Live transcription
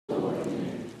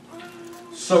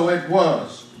So it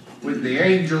was, when the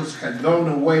angels had gone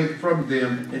away from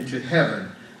them into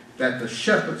heaven, that the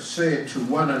shepherds said to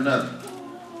one another,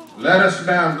 Let us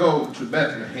now go to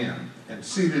Bethlehem and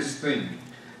see this thing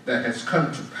that has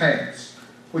come to pass,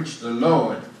 which the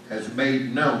Lord has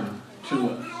made known to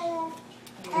us.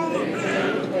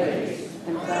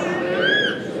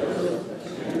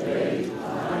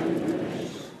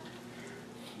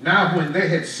 Now when they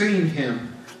had seen him,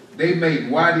 they made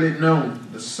widely known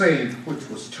the saying which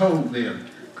was told them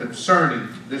concerning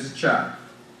this child.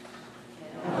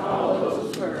 And all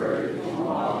those who heard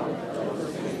marveled at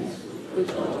those things which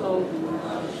were told them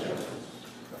by the shepherds.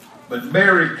 But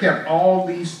Mary kept all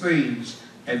these things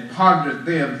and pondered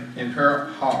them in her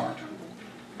heart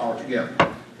altogether.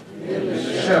 And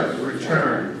the shepherds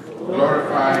returned,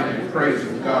 glorifying and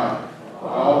praising God for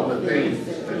all the things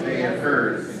that they had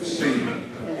heard and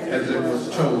seen, as it was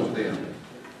told them.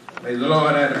 May the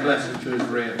Lord add a blessing to his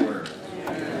read word.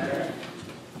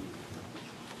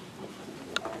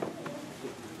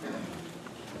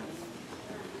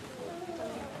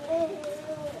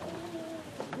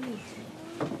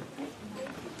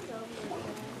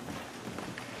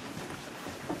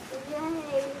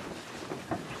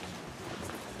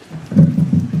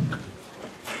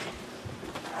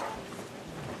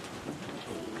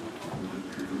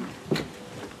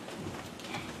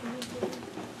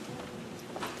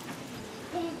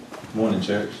 Morning,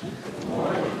 church.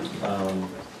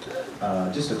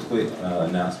 Just a quick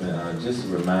announcement. Just a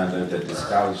reminder that the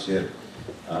scholarship,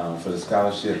 for the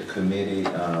scholarship committee,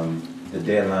 the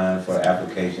deadline for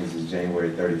applications is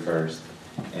January 31st.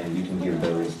 And you can give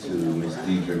those to Ms.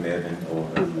 Deidre Mevin or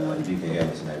Deacon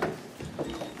Ellis Mevin.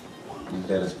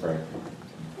 Let us pray.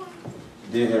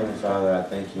 Dear Heavenly Father, I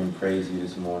thank you and praise you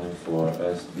this morning for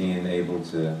us being able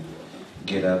to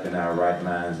get up in our right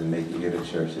minds and make it here to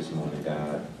church this morning,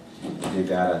 God. Dear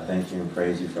God, I thank you and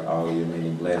praise you for all of your many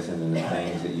blessings and the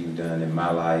things that you've done in my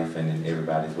life and in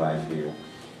everybody's life here.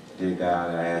 Dear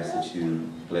God, I ask that you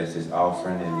bless this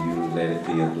offering and you let it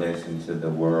be a blessing to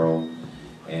the world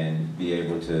and be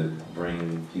able to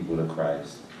bring people to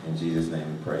Christ. In Jesus'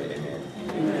 name we pray, amen.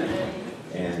 Amen.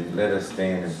 And let us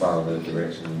stand and follow the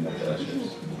direction of the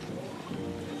ushers.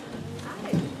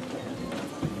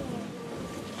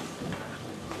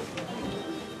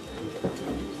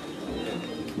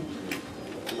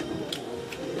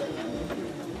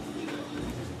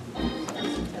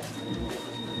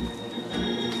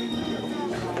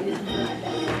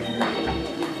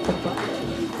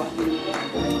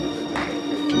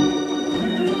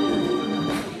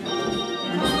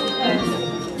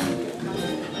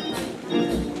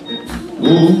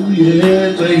 Oh,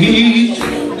 yes, he's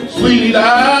sweet,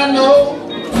 I know.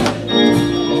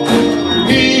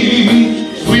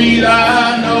 He's sweet,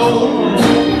 I know.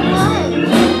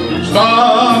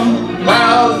 Storm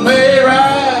clouds may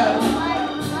rise,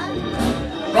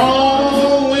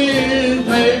 strong winds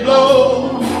may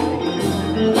blow.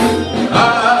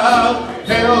 I'll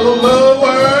tell the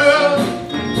world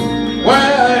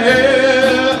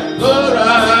wherever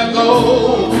I go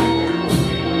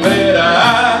that I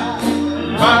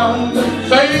found the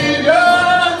Savior,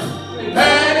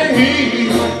 and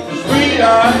He's sweet,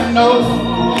 I know.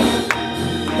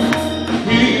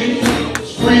 He's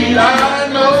sweet, I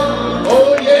know.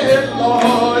 Oh yes,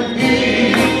 Lord,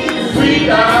 He's sweet,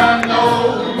 I know.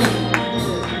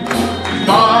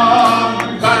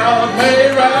 Storm clouds may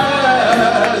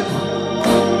rise,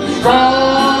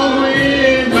 strong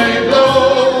wind may blow.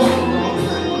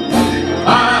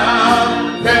 I'll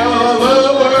tell the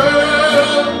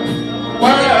world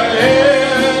wherever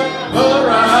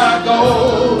I go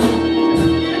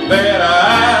that I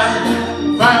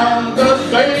found the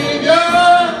Savior,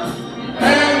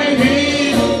 and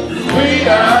He's sweet, I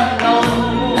know.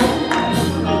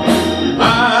 I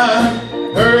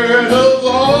heard a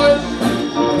voice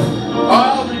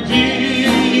of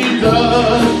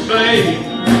Jesus say,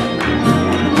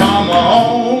 come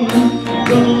on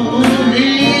to me,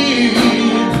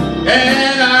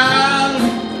 and I'll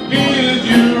give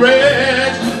you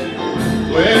rest.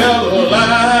 Well,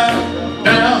 lie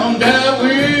down there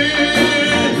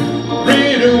with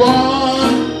pretty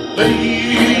one,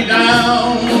 lay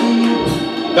down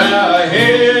thy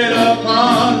head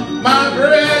upon my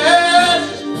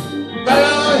breast,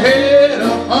 thy head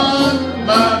upon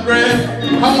my breast.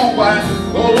 Come on, wife.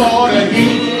 Oh, Lord,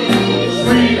 He's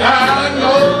sweet, I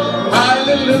know.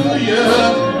 Hallelujah.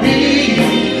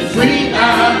 He's sweet, I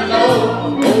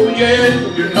know. Oh, yes,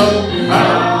 you know.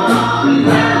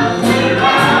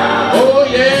 Oh,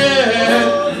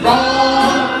 yes,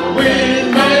 strong wind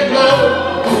may blow.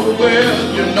 Oh, well,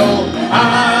 you know,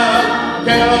 I'll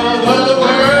tell the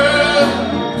world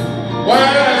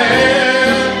where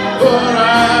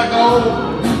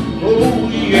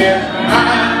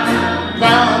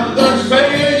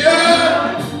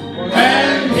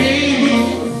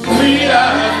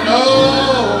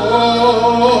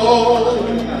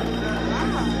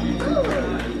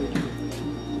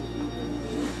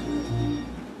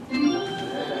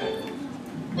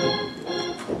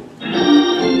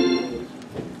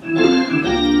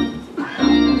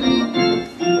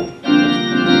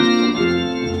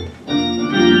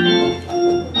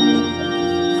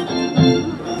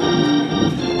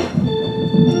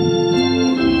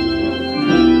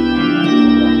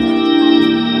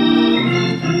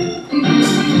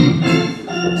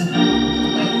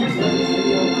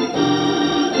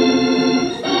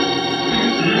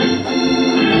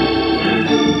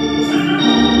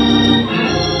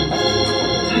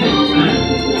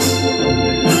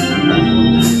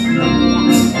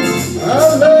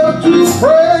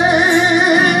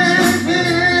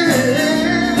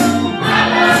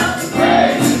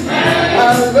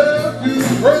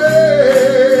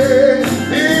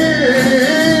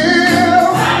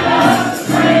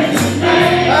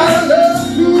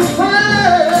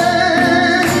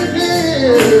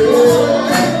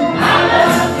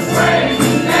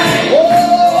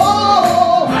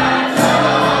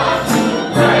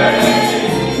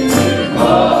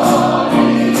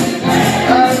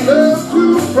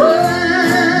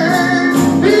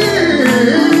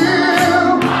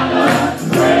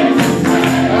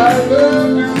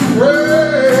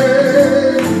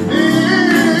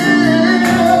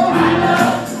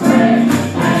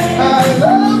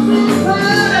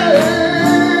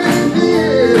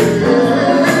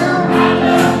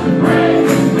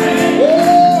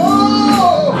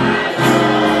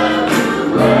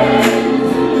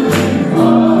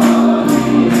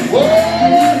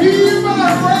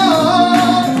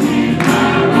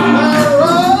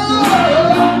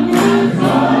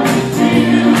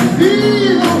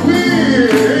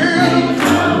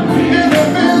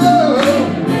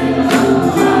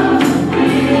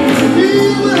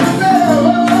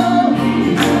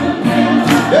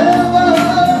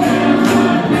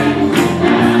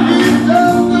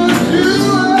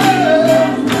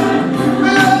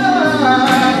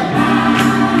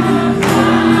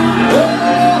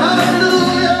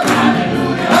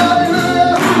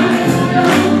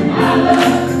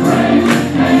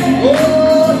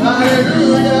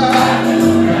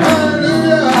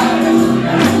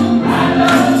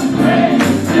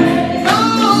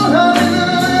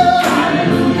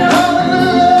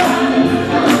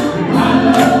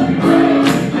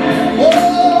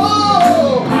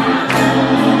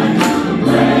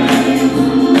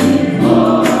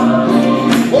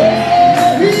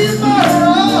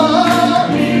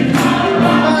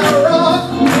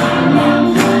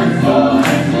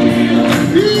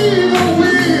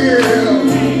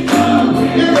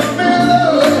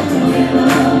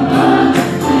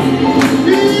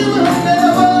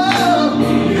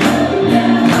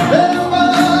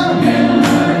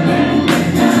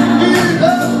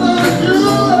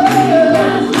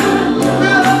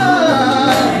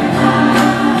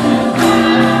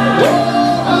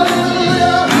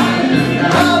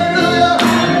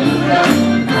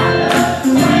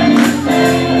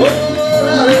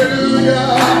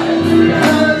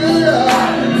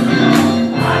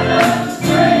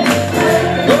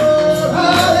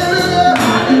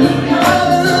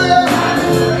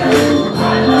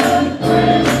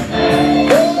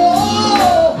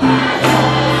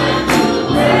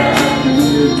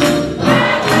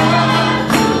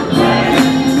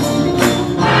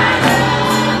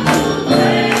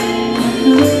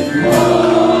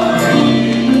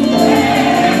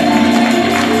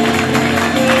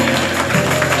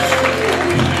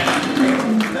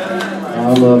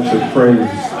I love to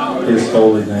praise His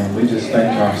holy name. We just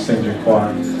thank our senior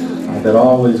choir that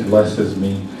always blesses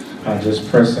me, just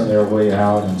pressing their way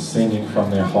out and singing from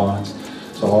their hearts.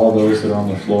 To all those that are on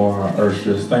the floor, our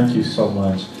ushers, thank you so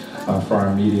much. For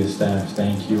our media staff,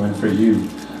 thank you. And for you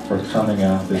for coming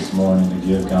out this morning to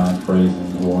give God praise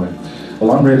and glory.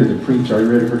 Well, I'm ready to preach. Are you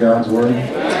ready for God's word?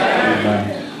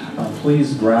 Amen.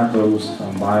 Please grab those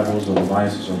Bibles or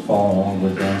devices or follow along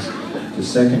with us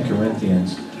to 2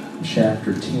 Corinthians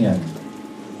chapter 10.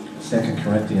 2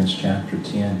 Corinthians chapter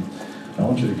 10. I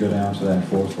want you to go down to that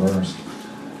 4th verse.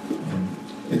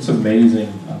 It's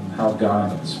amazing how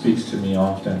God speaks to me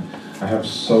often. I have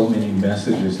so many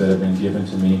messages that have been given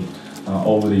to me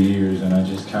over the years, and I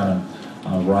just kind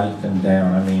of write them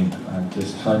down. I mean,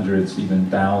 just hundreds,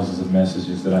 even thousands of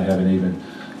messages that I haven't even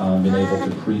been able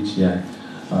to preach yet.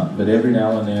 But every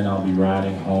now and then I'll be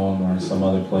riding home or some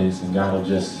other place, and God will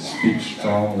just speak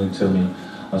strongly to me,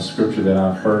 a scripture that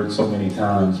I've heard so many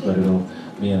times, but it'll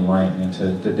be enlightening.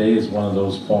 And today is one of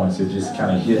those points. It just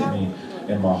kind of hit me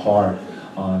in my heart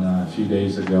on a few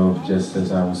days ago, just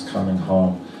as I was coming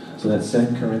home. So that's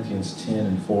 2 Corinthians 10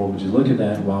 and 4. Would you look at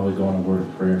that while we go on a word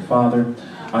of prayer? Father,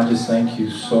 I just thank you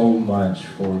so much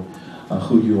for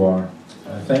who you are.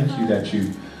 I thank you that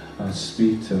you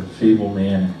speak to feeble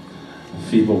men,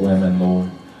 feeble women,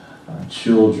 Lord,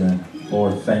 children.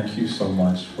 Lord, thank you so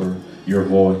much for your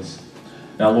voice.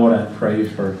 Now, Lord, I pray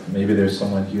for maybe there's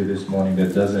someone here this morning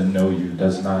that doesn't know you,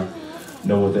 does not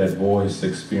know what that voice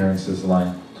experience is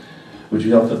like. Would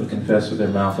you help them to confess with their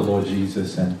mouth the Lord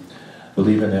Jesus and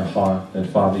believe in their heart that,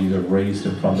 Father, you have raised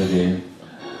him from the dead?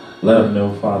 Let them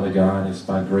know, Father God, it's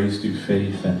by grace through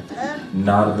faith and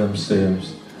not of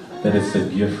themselves, that it's a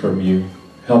gift from you.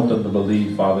 Help them to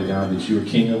believe, Father God, that you are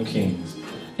King of kings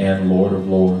and Lord of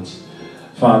lords.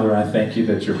 Father, I thank you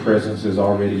that your presence is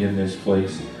already in this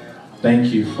place.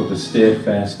 Thank you for the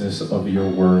steadfastness of your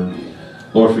word.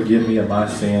 Lord, forgive me of my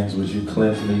sins. Would you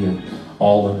cleanse me of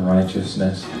all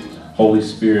unrighteousness? Holy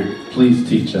Spirit, please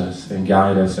teach us and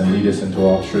guide us and lead us into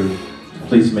all truth.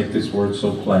 Please make this word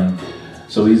so plain,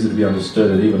 so easy to be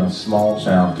understood that even a small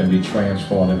child can be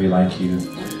transformed and be like you.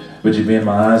 Would you be in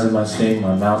my eyes and my seeing,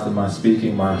 my mouth and my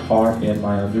speaking, my heart and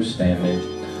my understanding?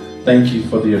 Thank you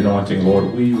for the anointing,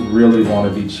 Lord. We really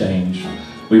want to be changed.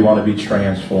 We want to be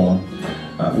transformed.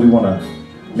 We want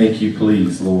to make you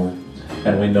pleased, Lord.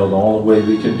 And we know the only way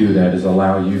we can do that is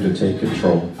allow you to take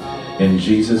control. In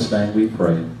Jesus' name we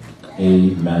pray.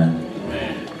 Amen.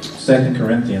 2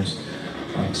 Corinthians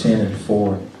 10 and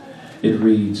 4. It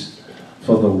reads,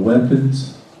 "For the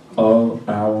weapons of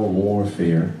our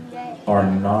warfare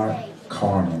are not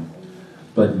carnal,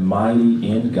 but mighty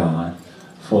in God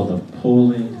for the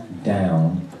pulling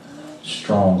down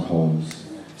strongholds."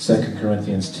 2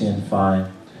 Corinthians 10:5,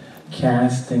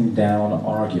 "Casting down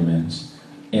arguments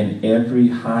and every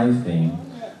high thing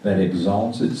that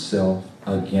exalts itself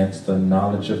against the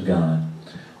knowledge of God,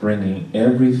 bringing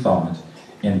every thought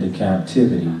into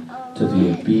captivity to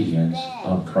the obedience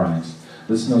of Christ."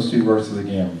 Listen to those 2 verses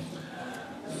again.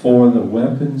 "For the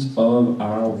weapons of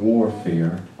our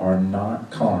warfare are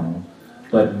not carnal,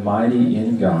 but mighty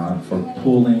in God for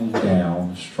pulling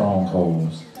down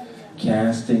strongholds,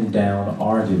 casting down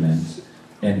arguments,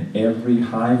 and every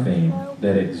high thing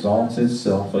that exalts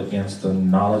itself against the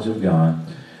knowledge of God,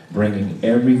 bringing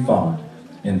every thought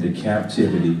into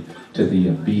captivity to the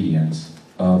obedience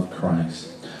of Christ."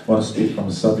 I want to speak from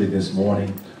the subject this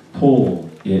morning,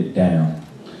 pull it down.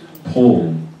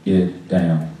 Pull it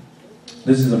down.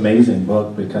 This is an amazing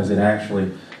book because it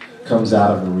actually comes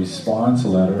out of a response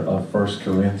letter of 1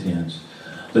 Corinthians.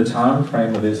 The time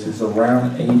frame of this is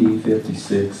around AD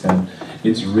 56, and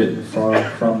it's written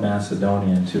from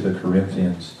Macedonia to the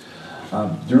Corinthians.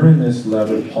 During this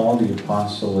letter, Paul the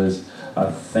Apostle is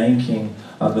thanking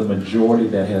the majority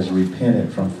that has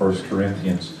repented from 1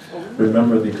 Corinthians.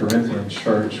 Remember, the Corinthian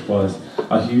church was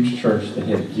a huge church that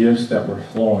had gifts that were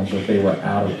flowing, but they were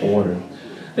out of order.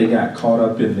 They got caught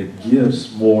up in the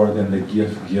gifts more than the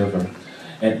gift giver.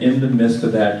 And in the midst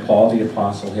of that, Paul the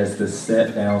Apostle has to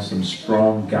set down some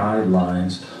strong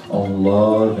guidelines on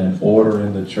love and order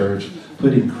in the church,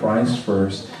 putting Christ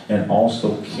first and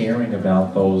also caring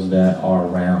about those that are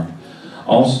around.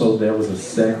 Also, there was a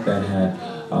sect that had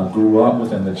grew up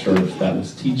within the church that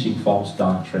was teaching false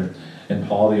doctrine. And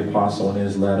Paul the Apostle, in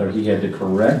his letter, he had to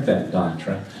correct that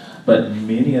doctrine. But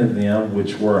many of them,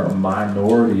 which were a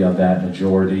minority of that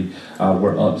majority,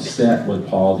 were upset with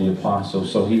Paul the Apostle.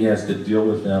 So he has to deal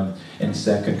with them in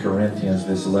 2 Corinthians,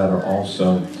 this letter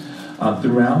also.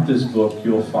 Throughout this book,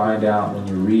 you'll find out when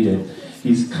you read it,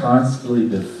 he's constantly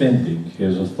defending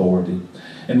his authority.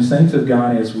 And saints of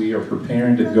God, as we are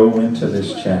preparing to go into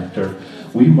this chapter,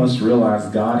 we must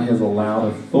realize God has allowed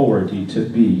authority to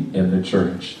be in the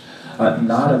church.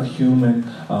 Not of human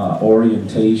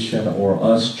orientation or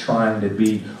us trying to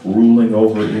be ruling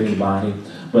over anybody,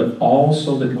 but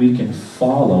also that we can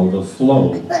follow the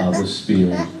flow of the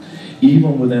Spirit.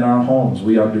 Even within our homes,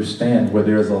 we understand where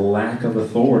there's a lack of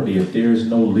authority, if there's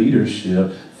no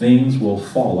leadership, things will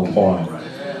fall apart.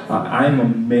 I'm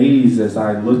amazed as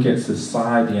I look at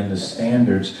society and the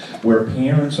standards where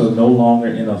parents are no longer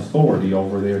in authority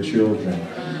over their children.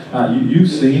 You've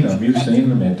seen them. You've seen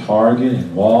them at Target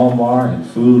and Walmart and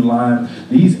Food Line.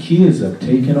 These kids have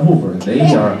taken over. They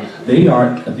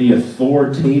are the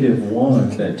authoritative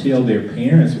ones that tell their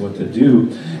parents what to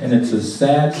do. And it's a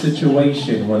sad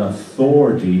situation when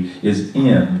authority is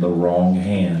in the wrong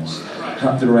hands.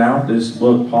 Throughout this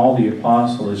book, Paul the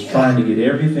Apostle is trying to get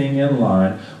everything in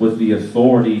line with the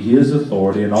authority, his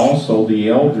authority, and also the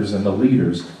elders and the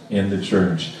leaders in the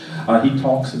church. He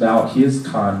talks about his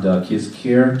conduct, his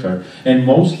character, and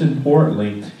most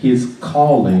importantly, his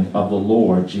calling of the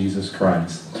Lord Jesus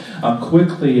Christ.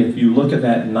 Quickly, if you look at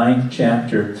that 9th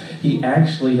chapter, he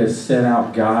actually has set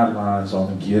out guidelines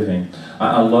on giving.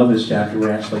 I love this chapter.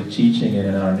 We're actually teaching it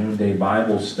in our noonday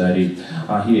Bible study.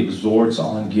 He exhorts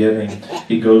on giving.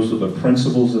 He goes through the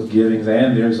principles of giving,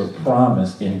 and there's a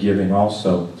promise in giving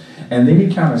also. And then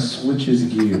he kind of switches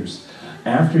gears.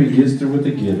 After he gets through with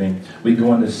the giving, we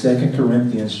go into 2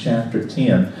 Corinthians chapter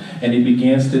 10, and he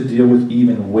begins to deal with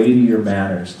even weightier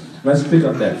matters. Let's pick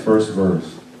up that first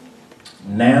verse.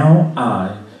 Now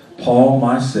I, Paul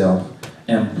myself,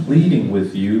 am pleading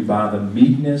with you by the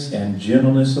meekness and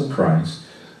gentleness of Christ,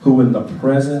 who in the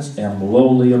presence am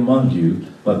lowly among you,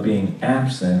 but being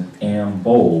absent am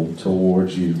bold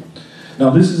towards you. Now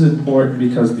this is important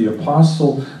because the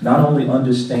apostle not only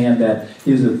understands that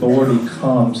his authority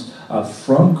comes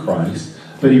from Christ,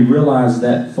 but he realized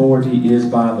that authority is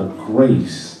by the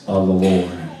grace of the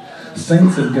Lord.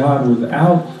 Saints of God,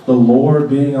 without the Lord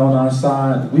being on our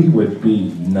side, we would be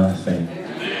nothing.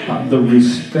 The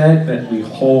respect that we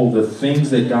hold, the things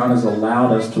that God has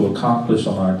allowed us to accomplish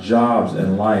on our jobs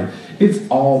and life, it's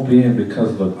all been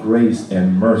because of the grace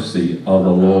and mercy of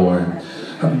the Lord.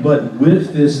 But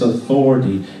with this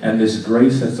authority and this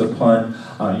grace that's upon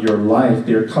your life,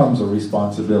 there comes a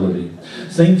responsibility.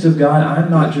 Saints of God,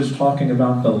 I'm not just talking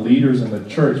about the leaders in the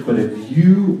church, but if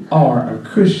you are a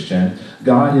Christian,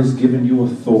 God has given you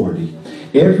authority.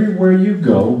 Everywhere you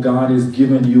go, God has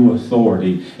given you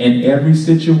authority. In every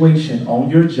situation on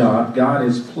your job, God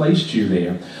has placed you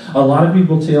there. A lot of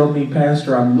people tell me,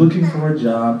 Pastor, I'm looking for a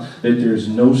job that there's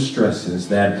no stresses,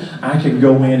 that I can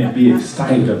go in and be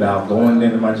excited about going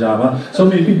into my job. So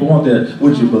many people want that.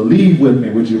 Would you believe with me?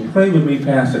 Would you pray with me,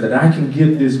 Pastor, that I can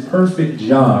get this perfect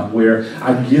job where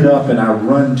I get up and I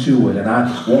run to it and I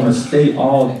want to stay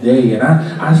all day? And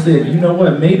I said, you know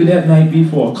what? Maybe that might be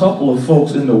for a couple of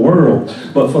folks in the world.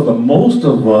 But for the most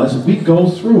of us, we go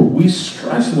through. We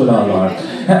stress with our life.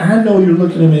 And I know you're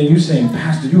looking at me and you're saying,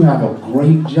 Pastor, you have a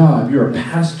great job. You're a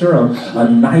pastor of a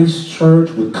nice church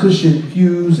with cushioned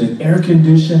pews and air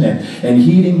conditioning and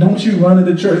heating. Don't you run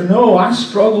to the church? No, I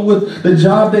struggle with the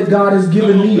job that God has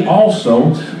given me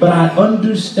also. But I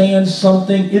understand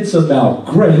something. It's about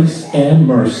grace and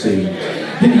mercy.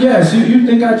 Yes, you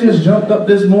think I just jumped up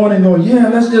this morning going, yeah,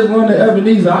 let's just run to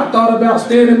Ebenezer. I thought about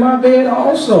staying in my bed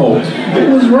also. It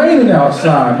was raining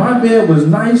outside. My bed was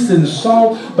nice and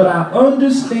soft, but I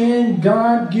understand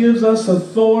God gives us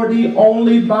authority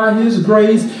only by his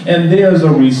grace, and there's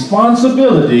a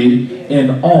responsibility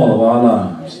in all of our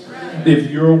lives.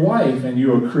 If you're a wife and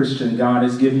you're a Christian, God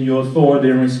has given you authority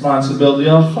and responsibility.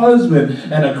 A husband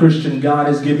and a Christian, God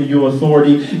has given you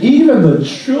authority. Even the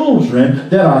children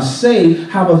that are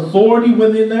saved have authority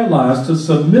within their lives to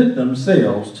submit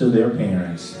themselves to their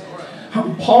parents.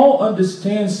 Paul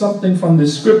understands something from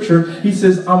this scripture. He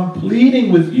says, I'm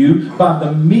pleading with you by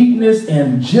the meekness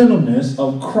and gentleness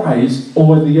of Christ,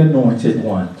 or the Anointed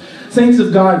One. Saints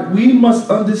of God, we must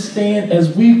understand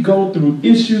as we go through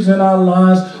issues in our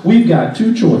lives, we've got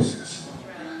two choices: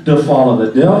 to follow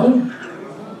the devil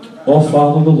or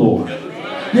follow the Lord.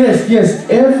 Yes,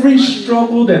 every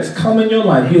struggle that's come in your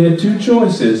life, you had two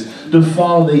choices: to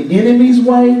follow the enemy's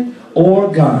way or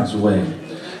God's way.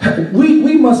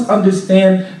 We must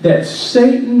understand that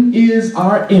Satan is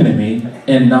our enemy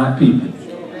and not people.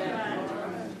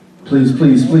 Please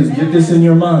get this in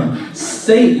your mind.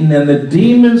 Satan and the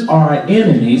demons are our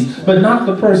enemies, but not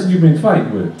the person you've been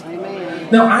fighting with.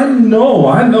 Now, I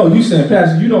know, you saying,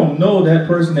 Pastor, you don't know that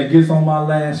person that gets on my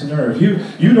last nerve.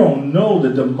 You don't know the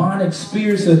demonic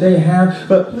spirits that they have,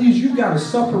 but please, you got to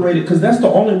separate it, because that's the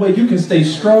only way you can stay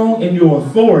strong in your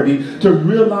authority, to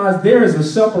realize there is a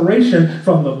separation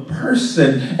from the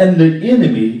person and the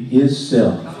enemy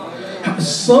itself.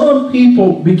 Some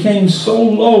people became so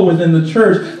low within the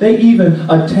church, they even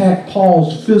attacked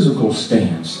Paul's physical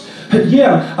stance.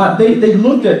 Yeah, they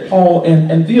looked at Paul,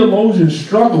 and theologians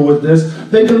struggle with this.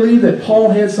 They believe that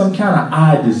Paul had some kind of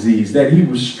eye disease, that he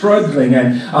was struggling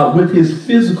with his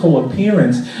physical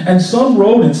appearance. And some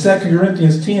wrote in 2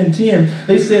 Corinthians 10:10,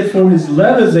 they said, for his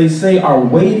letters, they say, are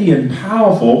weighty and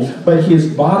powerful, but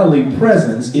his bodily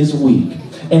presence is weak,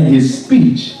 and his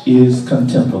speech is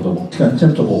contemptible.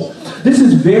 This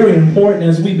is very important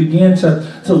as we begin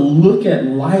to look at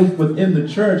life within the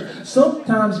church.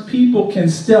 Sometimes people can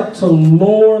step to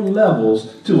lower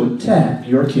levels to attack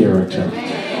your character.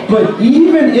 But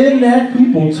even in that,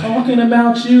 people talking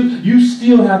about you, you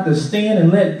still have to stand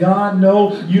and let God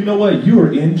know, you know what,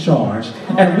 you're in charge.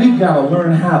 And we've got to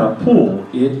learn how to pull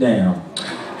it down.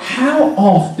 How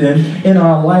often in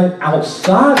our life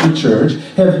outside the church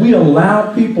have we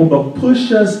allowed people to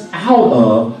push us out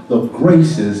of the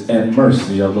graces and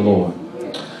mercy of the Lord?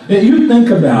 If you think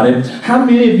about it, how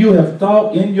many of you have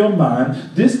thought in your mind,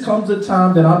 this comes a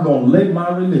time that I'm going to lay my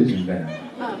religion down?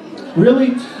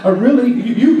 Really?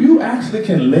 You actually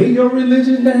can lay your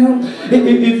religion down?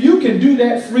 If you can do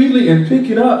that freely and pick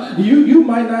it up, you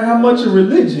might not have much of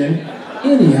religion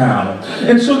anyhow.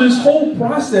 And so this whole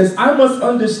process, I must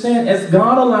understand, as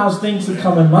God allows things to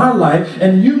come in my life,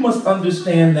 and you must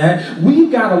understand that,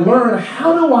 we've got to learn,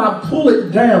 how do I pull it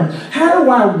down? How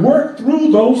do I work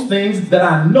through those things that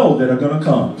I know that are going to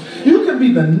come? You can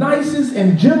be the nicest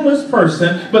and gentlest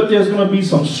person, but there's going to be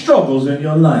some struggles in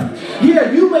your life.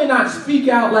 Yeah, you may not speak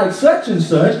out like such and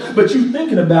such, but you're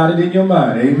thinking about it in your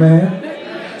mind. Amen?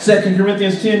 2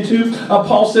 Corinthians 10:2,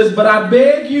 Paul says, but I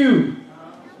beg you,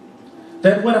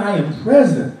 that when I am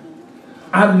present,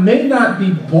 I may not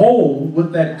be bold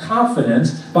with that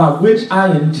confidence by which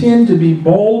I intend to be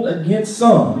bold against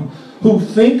some who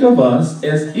think of us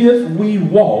as if we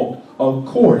walk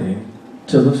according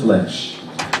to the flesh.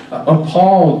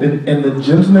 Paul, in the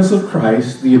gentleness of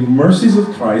Christ, the mercies of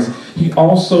Christ, he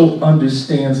also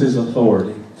understands his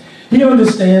authority. He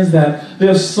understands that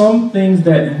there's some things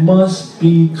that must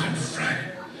be confronted.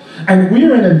 And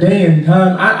we're in a day and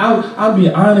time, I'll be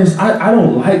honest, I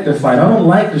don't like to fight. I don't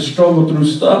like to struggle through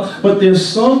stuff. But there's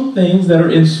some things that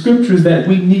are in scriptures that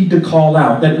we need to call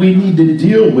out, that we need to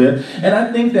deal with. And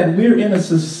I think that we're in a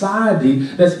society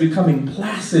that's becoming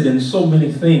placid in so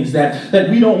many things, that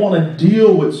we don't want to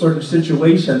deal with certain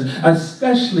situations,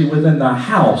 especially within the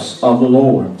house of the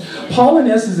Lord. Paul, in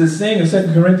essence, is saying in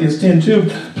 2 Corinthians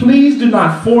 10:2, please do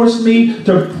not force me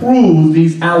to prove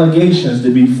these allegations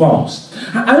to be false.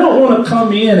 I don't want to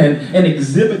come in and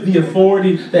exhibit the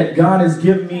authority that God has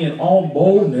given me in all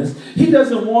boldness. He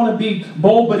doesn't want to be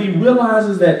bold, but he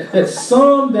realizes that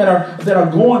some that are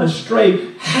going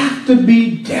astray have to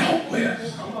be dealt with.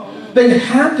 They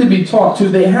have to be taught to.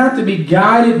 They have to be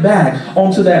guided back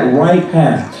onto that right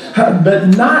path. But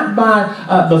not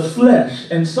by the flesh.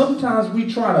 And sometimes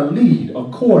we try to lead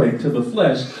according to the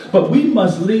flesh, but we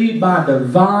must lead by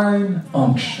divine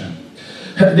unction.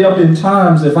 There have been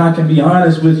times, if I can be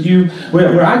honest with you,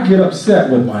 where I get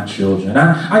upset with my children.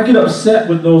 I get upset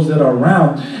with those that are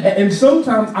around. And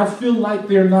sometimes I feel like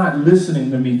they're not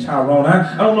listening to me, Tyrone.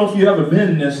 I don't know if you've ever been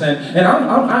in this. And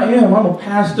I'm a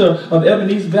pastor of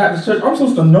Ebenezer Baptist Church. I'm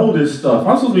supposed to know this stuff.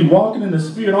 I'm supposed to be walking in the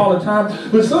Spirit all the time.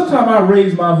 But sometimes I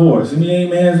raise my voice. Any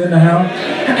amens in the house?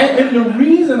 And the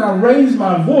reason I raise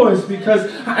my voice, because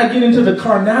I get into the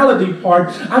carnality part.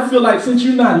 I feel like since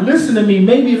you're not listening to me,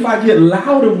 maybe if I get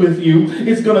louder with you,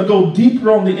 it's going to go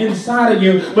deeper on the inside of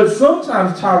you. But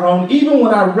sometimes, Tyrone, even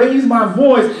when I raise my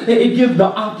voice, it gives the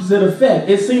opposite effect.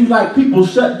 It seems like people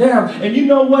shut down. And you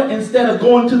know what? Instead of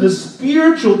going to the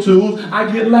spiritual tools, I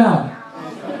get loud.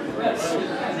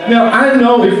 Now, I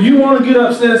know if you want to get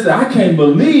upset and say, I can't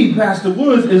believe Pastor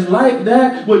Woods is like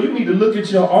that, well, you need to look at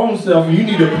your own self and you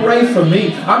need to pray for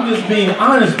me. I'm just being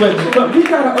honest. But we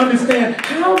got to understand,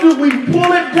 how do we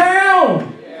pull it down?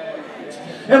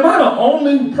 Am I the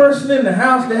only person in the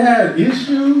house that has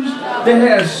issues, that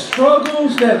has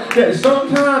struggles, that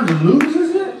sometimes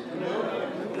loses it?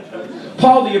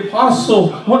 Paul the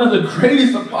apostle, one of the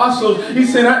greatest apostles, he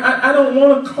said, I don't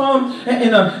want to come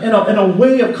in a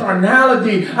way of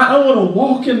carnality. I don't want to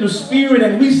walk in the Spirit.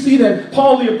 And we see that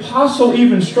Paul the apostle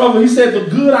even struggled. He said, the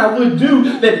good I would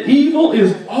do, that evil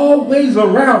is always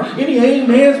around. Any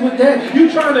amens with that?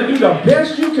 You're trying to do the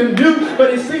best you can do,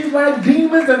 but it seems like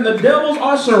demons and the devils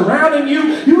are surrounding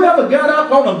you. You ever got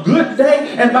up on a good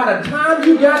day, and by the time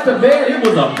you got to bed, it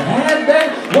was a bad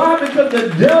day? Why? Because the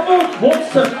devil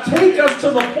wants to take us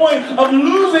to the point of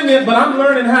losing it, but I'm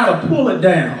learning how to pull it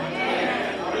down.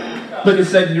 Look at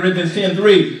 2 Corinthians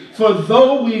 10:3. For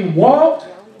though we walk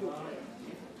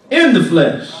in the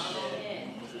flesh,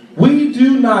 we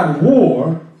do not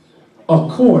war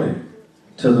according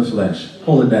to the flesh.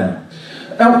 Pull it down.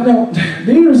 Now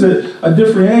there's a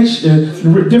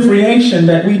differentiation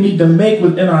that we need to make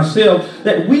within ourselves,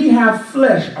 that we have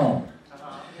flesh on.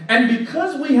 And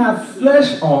because we have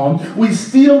flesh on, we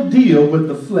still deal with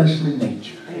the fleshly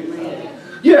nature.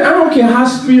 Yeah, I don't care how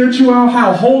spiritual you are,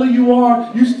 how holy you are,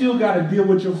 you still got to deal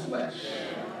with your flesh.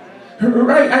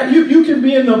 Right? You can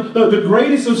be in the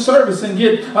greatest of service and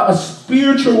get a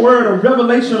spiritual word, a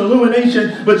revelation,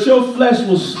 illumination, but your flesh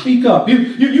will speak up.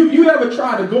 You ever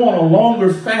try to go on a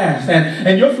longer fast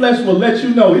and your flesh will let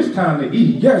you know it's time to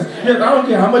eat. Yes, I don't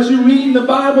care how much you read in the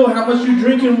Bible, how much you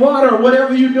drinking water, or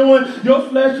whatever you're doing, your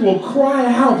flesh will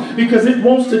cry out because it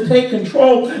wants to take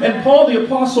control. And Paul the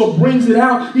apostle brings it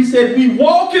out. He said, we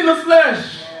walk in the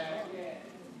flesh,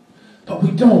 but we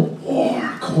don't war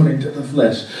according to the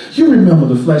flesh. You remember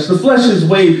the flesh. The flesh is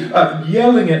way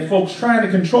yelling at folks, trying to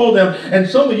control them. And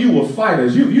some of you were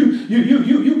fighters.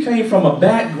 You came from a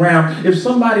background. If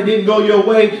somebody didn't go your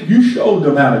way, you showed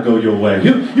them how to go your way.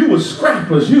 You were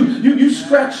scrapplers. You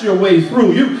scratched your way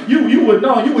through. You would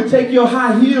know. You would take your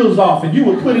high heels off and you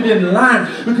would put it in line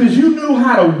because you knew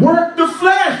how to work the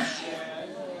flesh.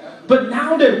 But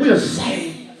now that we're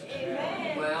saved,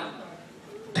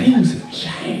 things have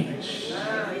changed.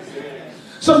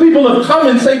 Some people have come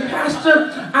and say,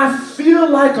 Pastor, I feel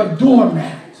like a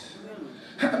doormat.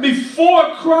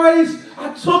 Before Christ,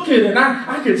 I took it and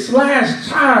I could slash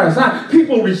tires.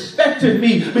 People respected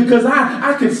me because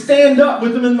I could stand up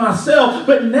with them in myself.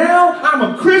 But now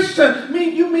I'm a Christian.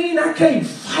 You mean I can't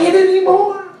fight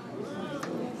anymore?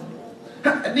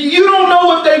 You don't know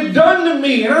what they've done to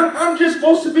me. And I'm just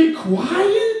supposed to be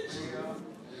quiet?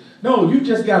 No, you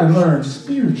just got to learn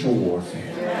spiritual warfare.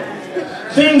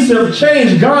 Things have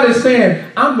changed. God is saying,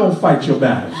 I'm going to fight your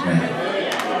battles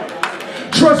now.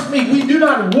 Trust me, we do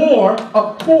not war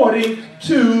according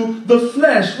to the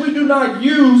flesh. We do not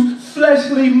use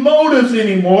fleshly motives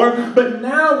anymore. But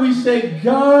now we say,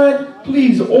 God,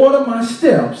 please order my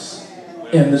steps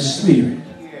in the Spirit.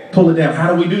 Pull it down.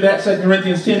 How do we do that? 2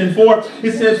 Corinthians 10:4.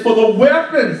 It says, for the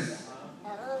weapons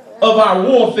of our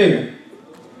warfare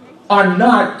are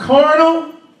not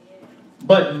carnal,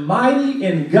 but mighty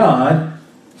in God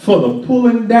for the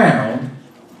pulling down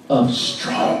of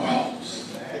strongholds.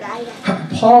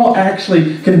 Paul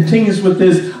actually continues with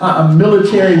this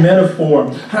military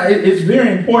metaphor. It's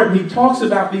very important. He talks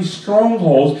about these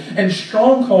strongholds, and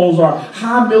strongholds are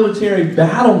high military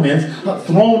battlements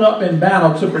thrown up in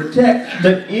battle to protect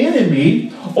the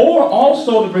enemy, or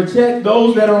also to protect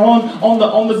those that are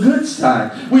on the good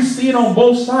side. We see it on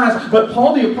both sides, but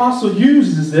Paul the apostle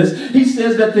uses this. He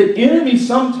says that the enemy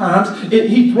sometimes,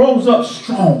 he throws up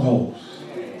strongholds.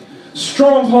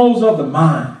 Strongholds of the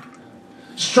mind.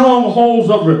 Strongholds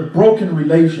of broken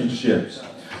relationships.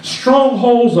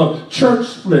 Strongholds of church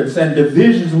splits and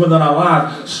divisions within our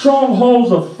lives.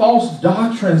 Strongholds of false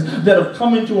doctrines that have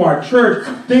come into our church.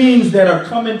 Things that have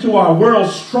come into our world.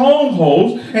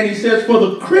 Strongholds. And he says for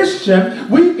the Christian,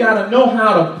 we've got to know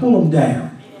how to pull them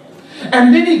down.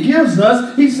 And then he gives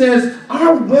us, he says,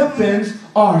 our weapons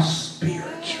are spiritual.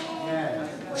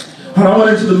 When I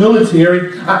went into the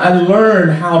military, I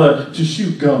learned how to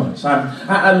shoot guns.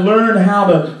 I learned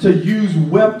how to use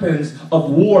weapons of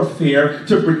warfare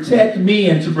to protect me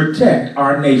and to protect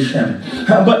our nation.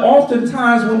 But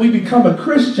oftentimes when we become a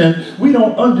Christian, we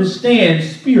don't understand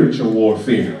spiritual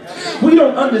warfare. We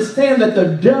don't understand that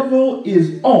the devil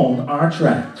is on our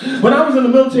track. When I was in the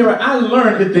military, I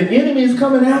learned if the enemy is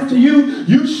coming after you,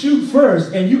 you shoot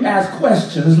first and you ask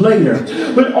questions later.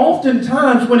 But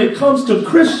oftentimes when it comes to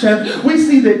Christians, we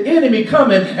see the enemy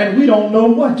coming and we don't know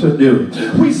what to do.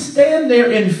 We stand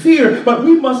there in fear, but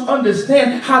we must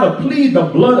understand how to plead the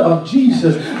blood of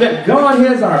Jesus, that God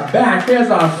has our back, has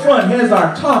our front, has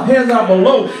our top, has our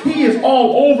below. He is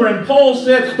all over. And Paul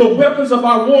said the weapons of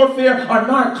our warfare are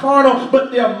not carnal,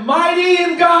 but they're mighty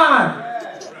in God.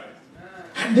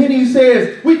 And then he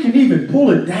says we can even pull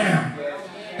it down.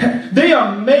 They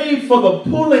are made for the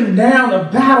pulling down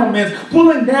of battlements,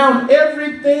 pulling down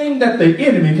everything that the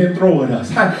enemy can throw at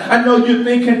us. I know you're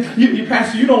thinking,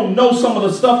 Pastor, you don't know some of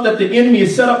the stuff that the enemy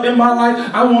has set up in my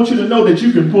life. I want you to know that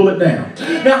you can pull it down.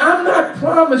 Now, I'm not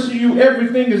promising you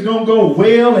everything is going to go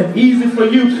well and easy for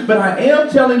you, but I am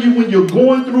telling you when you're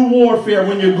going through warfare,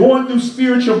 when you're going through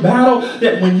spiritual battle,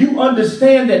 that when you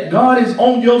understand that God is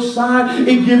on your side,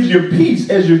 it gives you peace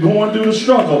as you're going through the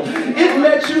struggle. It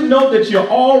lets you know that you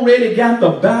already got the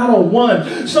battle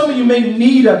won. Some of you may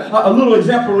need a little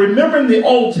example. Remember in the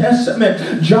Old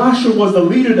Testament, Joshua was the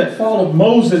leader that followed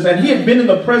Moses, and he had been in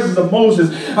the presence of Moses.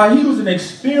 He was an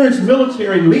experienced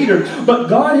military leader, but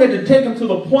God had to take him to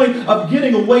the point of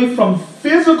getting away from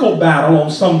physical battle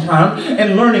on some time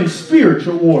and learning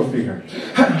spiritual warfare.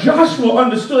 Joshua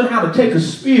understood how to take a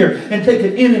spear and take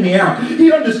an enemy out.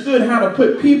 He understood how to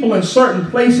put people in certain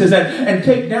places and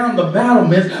take down the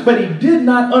battlements, but he did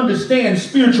not understand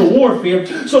spiritual warfare.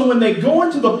 So when they go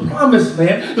into the promised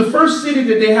land, the first city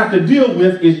that they have to deal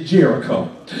with is Jericho.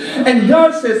 And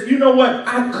God says, you know what,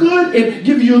 I could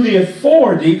give you the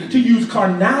authority to use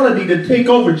carnality to take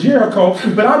over Jericho,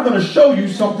 but I'm going to show you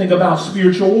something about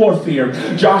spiritual warfare.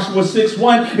 Joshua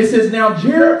 6:1, it says, now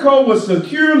Jericho was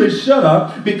securely shut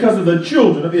up because of the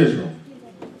children of Israel.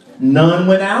 None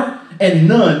went out and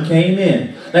none came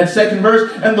in. That second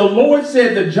verse, and the Lord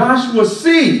said to Joshua,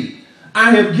 see,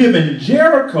 I have given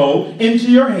Jericho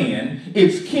into your hand,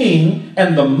 its king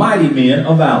and the mighty men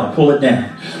of valor. Pull it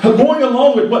down. Going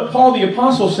along with what Paul the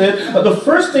Apostle said, the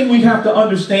first thing we have to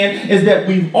understand is that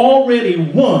we've already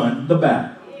won the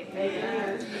battle.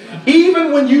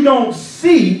 Even when you don't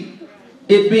see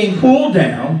it being pulled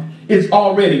down, it's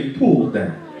already pulled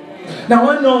down. Now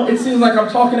I know it seems like I'm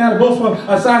talking out of both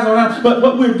sides of my mouth, but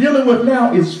what we're dealing with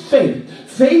now is faith.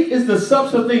 Faith is the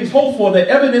substance of things hoped for, the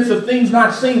evidence of things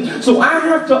not seen. So I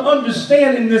have to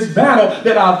understand in this battle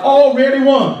that I've already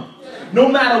won. No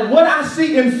matter what I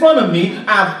see in front of me,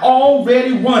 I've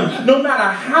already won. No matter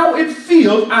how it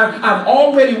feels, I've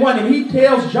already won. And he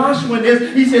tells Joshua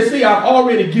this, he says, see, I've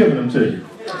already given them to you.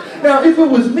 Now, if it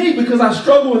was me, because I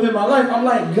struggle with it in my life, I'm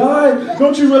like, God,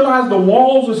 don't you realize the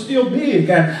walls are still big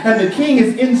and the king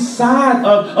is inside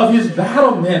of his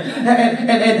battlement?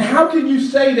 And how can you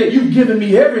say that you've given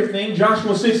me everything?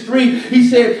 Joshua 6:3, he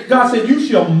said, God said, you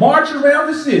shall march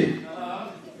around the city.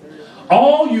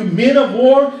 All you men of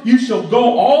war, you shall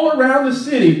go all around the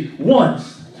city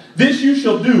once. This you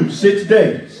shall do 6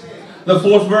 days. The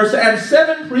fourth verse, and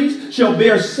 7 priests shall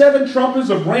bear 7 trumpets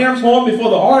of ram's horn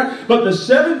before the ark, but the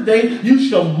 7th day you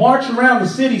shall march around the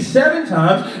city 7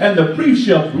 times, and the priests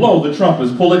shall blow the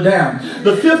trumpets. Pull it down.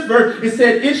 The 5th verse, it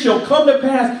said, it shall come to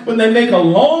pass when they make a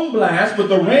long blast with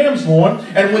the ram's horn,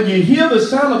 and when you hear the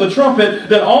sound of the trumpet,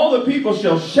 that all the people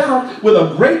shall shout with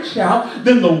a great shout,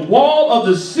 then the wall of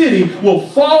the city will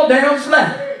fall down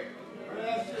flat.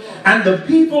 And the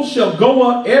people shall go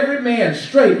up every man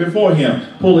straight before him.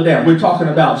 Pull it down. We're talking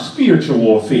about spiritual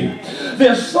warfare.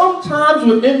 There's some times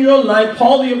within your life,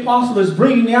 Paul the Apostle is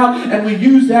bringing out, and we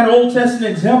use that Old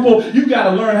Testament example, you got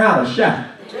to learn how to shout.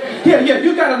 Yeah,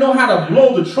 you got to know how to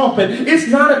blow the trumpet. It's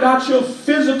not about your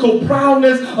physical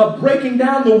prowess of breaking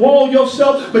down the wall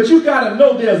yourself, but you got to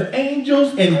know there's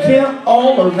angels encamped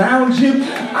all around you.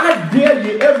 I dare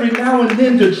you every now and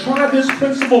then to try this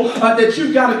principle that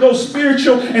you got to go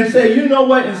spiritual and say, you know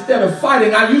what, instead of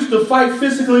fighting, I used to fight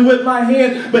physically with my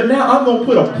hand, but now I'm going to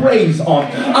put a praise on.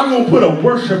 I'm going to put a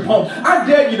worship on. I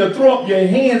dare you to throw up your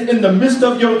hands in the midst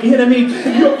of your enemy.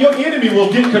 Your enemy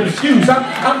will get confused.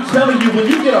 I'm telling you, when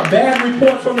you get a bad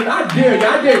report from it, I dare you.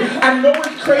 I know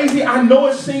it's crazy. I know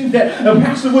it seems that,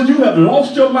 Pastor Wood, you have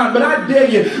lost your mind, but I dare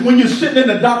you, when you're sitting in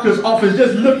the doctor's office,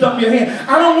 just lift up your hand.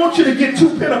 I don't want you to get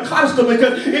too Pentecostal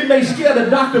because it may scare the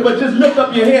doctor, but just lift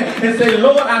up your hand and say,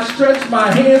 Lord, I stretch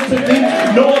my hands to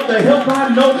thee. Lord, the help I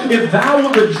know, if thou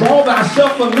wilt withdraw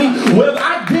thyself from me. Well,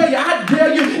 I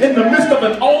dare you in the midst of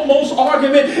an almost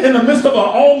argument, in the midst of an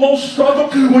almost struggle,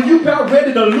 when you about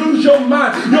ready to lose your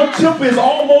mind, your temper is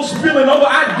almost spilling over,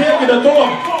 I dare you to throw a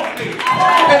party.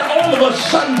 And all of a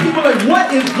sudden, people are like,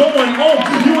 what is going on?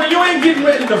 You ain't getting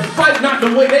ready to fight not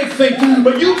the way they think,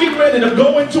 but you getting ready to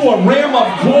go into a realm of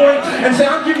glory and say,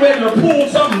 I'm getting ready to pull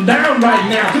something down right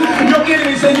now. Your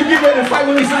enemy said, you get ready to fight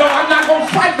with me. He said, no, I'm not going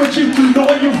to fight with you the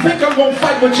way you think I'm going to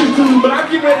fight with you, but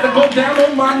I'm getting ready to go down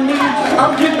on my knees.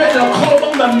 I'm getting ready to call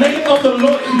on the name of the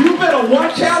Lord. You better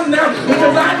watch out now,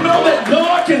 because I know that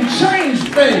God can change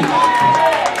things.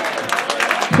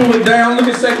 Pull it down. Look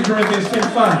at 2 Corinthians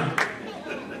 10:5.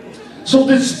 So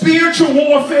this spiritual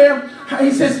warfare,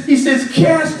 he says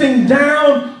casting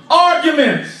down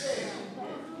arguments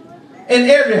and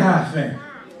every high thing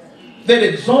that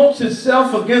exalts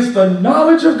itself against the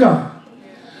knowledge of God,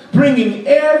 bringing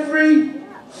every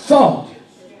thought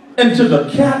into the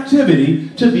captivity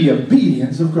to the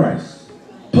obedience of Christ.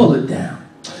 Pull it down.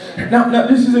 Now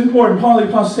this is important. Paul the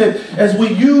Apostle said, as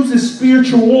we use this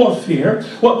spiritual warfare,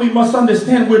 what we must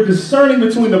understand, we're discerning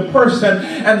between the person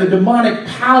and the demonic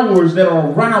powers that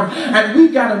are around. And we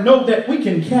got to know that we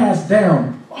can cast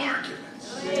down arguments.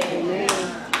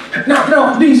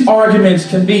 Now, these arguments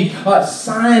can be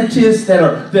scientists that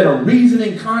are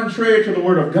reasoning contrary to the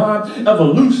Word of God,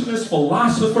 evolutionists,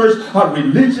 philosophers,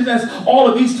 religionists, all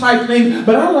of these type things.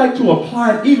 But I like to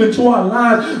apply it even to our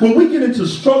lives. When we get into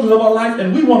struggles of our life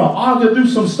and we want to argue through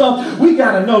some stuff, we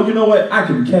got to know, you know what, I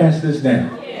can cast this down.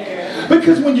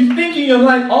 Because when you think in your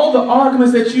life, all the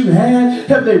arguments that you've had,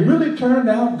 have they really turned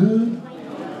out good?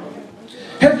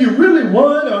 Have you really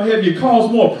won, or have you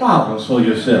caused more problems for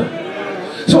yourself?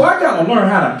 So I got to learn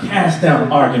how to cast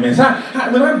down arguments.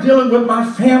 When I'm dealing with my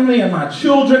family and my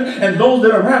children and those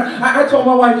that are around, I told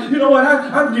my wife, you know what,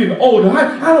 I'm getting older.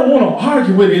 I don't want to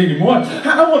argue with it anymore.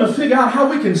 I want to figure out how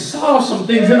we can solve some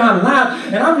things in our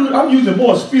lives. And I'm using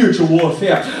more spiritual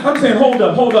warfare. I'm saying, hold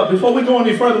up. Before we go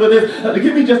any further with this,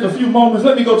 give me just a few moments.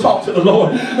 Let me go talk to the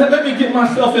Lord. Let me get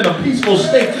myself in a peaceful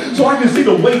state so I can see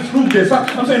the way through this.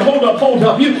 I'm saying, hold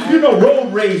up. You know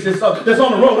road rage that's on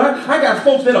the road. I got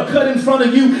folks that are cut in front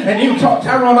of you, and you talk,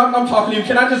 Tyrone, I'm talking to you.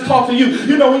 Can I just talk to you?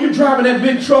 You know, when you're driving that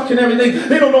big truck and everything,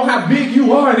 they don't know how big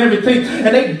you are and everything,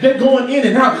 and they're going in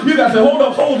and out. You got to say, hold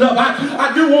up.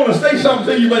 I do want to say something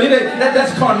to you, but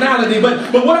that's carnality.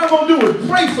 But what I'm going to do is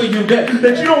pray for you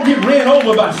that you don't get ran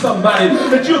over by somebody,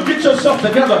 that you'll get yourself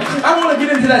together. I want to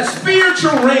get into that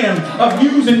spiritual realm of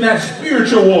using that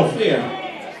spiritual warfare.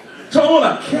 So I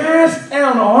want to cast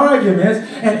down arguments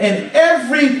and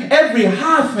every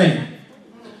high thing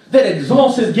that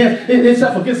exalts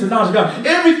itself against the knowledge of God.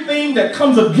 Everything that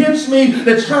comes against me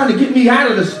that's trying to get me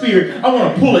out of the spirit, I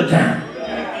want to pull it down.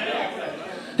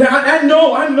 Now,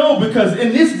 I know because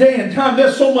in this day and time,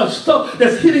 there's so much stuff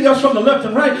that's hitting us from the left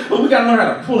and right, but we got to learn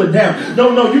how to pull it down.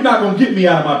 No, you're not going to get me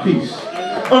out of my peace.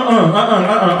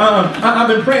 I've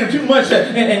been praying too much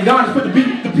and God has put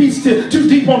the peace too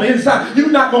deep on the inside.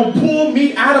 You're not going to pull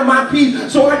me out of my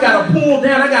peace. So I got to pull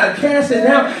down. I got to cast it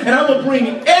down. And I'm going to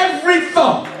bring every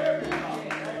thought.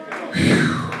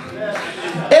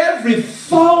 Every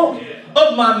thought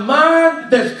of my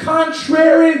mind that's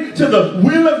contrary to the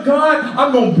will of God,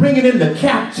 I'm going to bring it into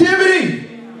captivity.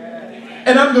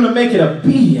 And I'm going to make it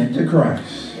obedient to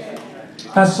Christ.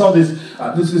 I saw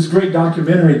this great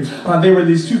documentary. There were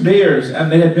these two bears,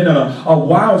 and they had been in a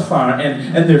wildfire,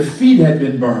 and their feet had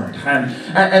been burned.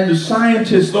 And the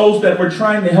scientists, those that were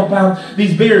trying to help out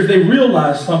these bears, they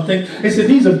realized something. They said,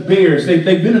 these are bears. They've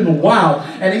been in the wild.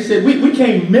 And they said, we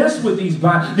can't mess with these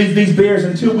bears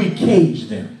until we cage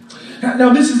them.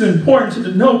 Now, this is important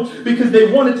to note because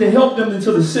they wanted to help them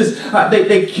into the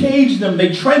they caged them,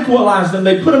 they tranquilized them,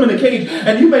 they put them in a cage.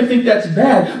 And you may think that's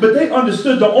bad, but they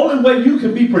understood the only way you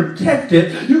can be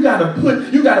protected, you got to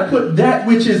put that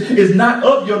which is not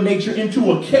of your nature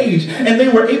into a cage. And they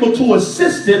were able to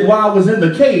assist it while it was in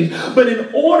the cage. But in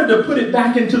order to put it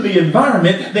back into the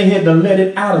environment, they had to let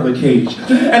it out of the cage.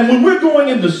 And when we're going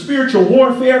into spiritual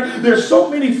warfare, there's so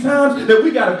many times that we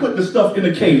got to put the stuff in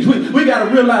the cage. We got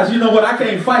to realize, you know what, I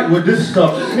can't fight with this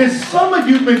stuff. And some of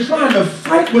you have been trying to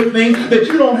fight with things that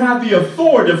you don't have the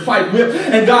authority to fight with,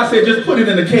 and God said, just put it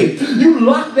in the cage. You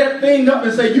lock that thing up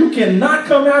and say, you cannot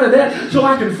come out of that so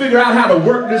I can figure out how to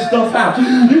work this stuff out.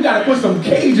 You got to put some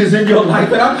cages in your life.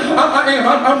 And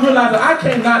I'm realizing I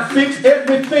cannot fix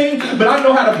everything, but I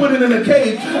know how to put it in a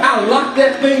cage. I lock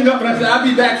that thing up and I say, I'll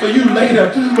be back for you later.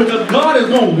 Because God is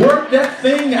going to work that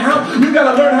thing out. You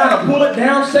got to learn how to pull it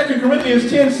down. 2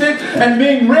 Corinthians 10:6, and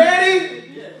being ready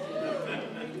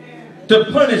to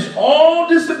punish all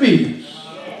disobedience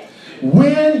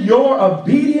when your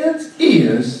obedience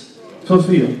is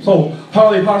fulfilled. So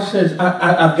Paul the Apostle says,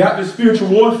 I've got the spiritual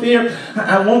warfare.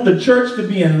 I want the church to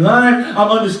be in line. I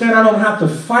understand I don't have to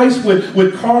fight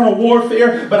with carnal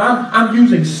warfare, but I'm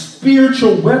using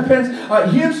spiritual weapons.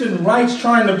 Himson writes,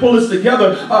 trying to pull us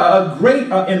together, a great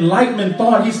enlightenment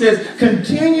thought. He says,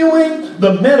 continuing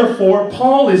the metaphor,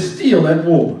 Paul is still at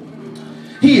war.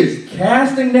 He is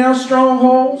casting down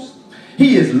strongholds.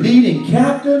 He is leading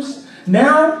captives.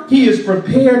 Now he is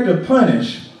prepared to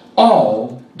punish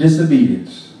all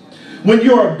disobedience. When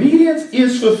your obedience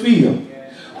is fulfilled,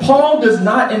 Paul does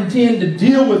not intend to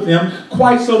deal with them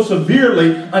quite so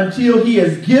severely until he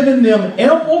has given them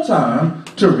ample time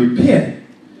to repent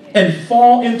and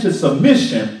fall into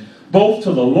submission both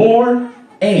to the Lord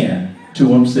and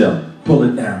to himself. Pull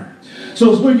it down.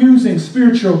 So as we're using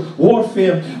spiritual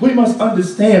warfare, we must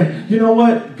understand, you know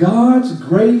what? God's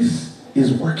grace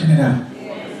is working it out.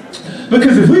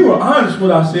 Because if we were honest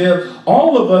with ourselves,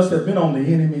 all of us have been on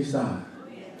the enemy side.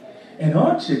 And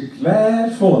aren't you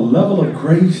glad for a level of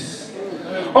grace?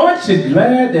 Aren't you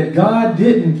glad that God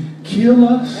didn't kill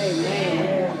us?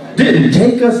 Didn't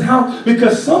take us out?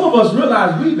 Because some of us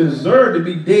realize we deserve to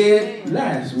be dead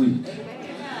last week.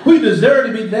 We deserve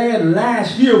to be dead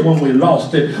last year when we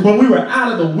lost it, when we were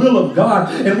out of the will of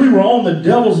God and we were on the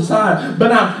devil's side.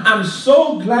 But I'm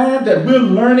so glad that we're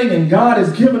learning and God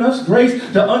has given us grace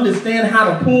to understand how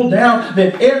to pull down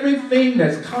that everything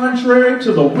that's contrary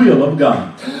to the will of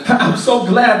God. I'm so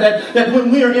glad that when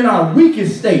we are in our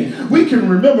weakest state, we can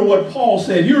remember what Paul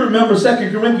said. You remember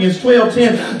 2 Corinthians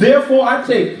 12:10. Therefore I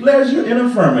take pleasure in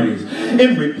infirmities,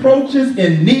 in reproaches,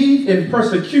 in need, in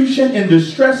persecution, in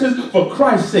distresses for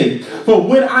Christ's sake. For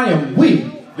when I am weak,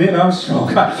 then I'm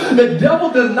strong. The devil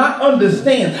does not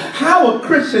understand how a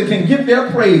Christian can get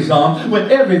their praise on when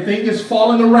everything is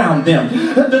falling around them.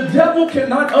 The devil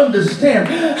cannot understand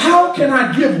how can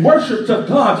I give worship to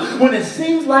God when it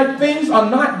seems like things are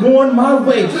not going my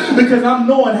way, because I'm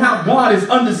knowing how God is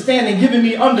understanding, giving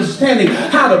me understanding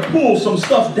how to pull some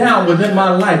stuff down within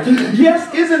my life.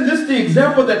 Yes, isn't this the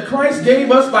example that Christ gave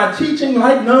us by teaching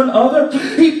like none other?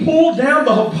 He pulled down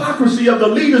the hypocrisy of the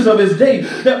leaders of his day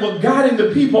that were guiding the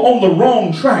people on the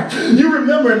wrong track. You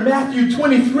remember in Matthew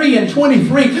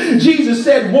 23:23, Jesus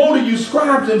said, woe to you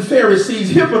scribes and Pharisees,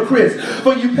 hypocrites,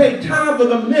 for you pay tithe of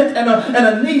the mint and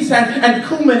anise and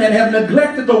cumin, and have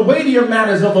neglected the weightier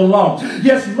matters of the law.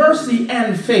 Yes, mercy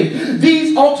and faith.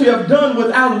 These ought to have done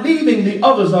without leaving the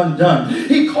others undone.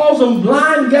 He calls them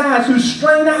blind guys who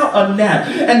strain out a gnat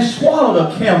and swallow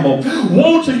a camel.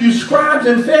 Woe to you scribes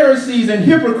and Pharisees and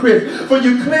hypocrites, for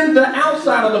you cleanse the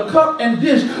outside of the cup and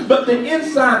dish, but the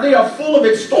inside they are full of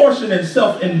extortion and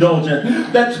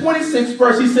self-indulgence. That 26th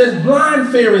verse, he says, blind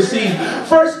Pharisees,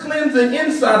 first cleanse the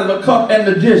inside of the cup and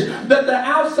the dish, that the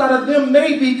outside of them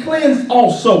may be cleansed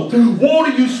also. Woe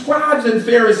to you scribes and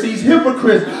Pharisees,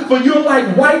 hypocrites, for you're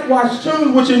like whitewashed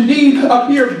tombs, which indeed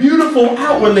appear beautiful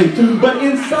outwardly, but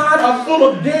inside are full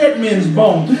of dead men's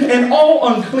bones and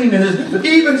all uncleanness.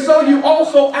 Even so you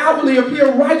also outwardly appear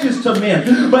righteous to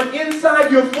men, but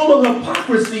inside you're full of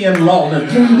hypocrisy and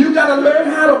lawlessness. You got to learn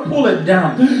how to pull it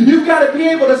down. You've got to be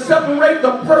able to separate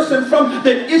the person from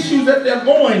the issues that they're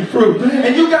going through.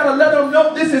 And you got to let them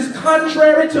know this is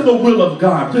contrary to the will of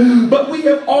God. But we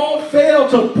have all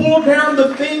failed to pull down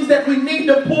the things that we need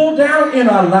to pull down in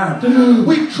our lives.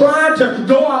 We've tried to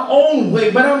go our own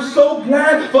way, but I'm so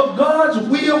glad for God's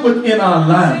will within our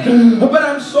lives. But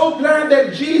I'm so glad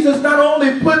that Jesus not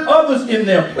only put others in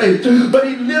their place, but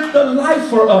he lived a life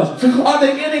for us. Are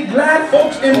there any glad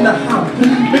folks in the house?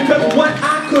 Because what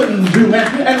I couldn't do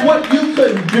and what you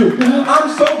couldn't do, I'm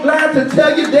so glad to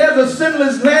tell you there's a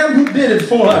sinless lamb who did it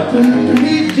for us.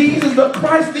 He's Jesus the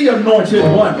Christ, the anointed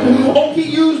one. Oh, he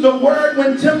used the word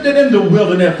when tempted in the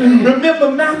wilderness.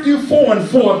 Remember Matthew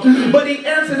 4:4. But he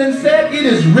answered and said, it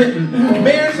is written,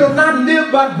 man shall not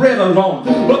live by bread alone,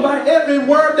 but by every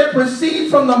word that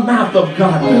proceeds from the mouth of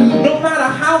God. No matter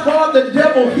how hard the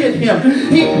devil hit him,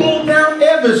 he pulled down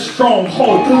every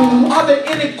stronghold. Are there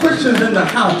any Christians in the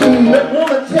house that want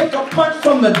to take a punch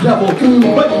from the devil,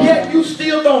 but yet you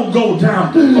still don't go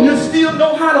down? You still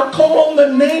know how to call on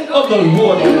the name of the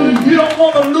Lord. You don't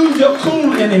want to lose your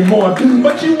cool anymore,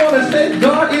 but you want to say,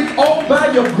 God, it's all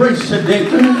by your grace today.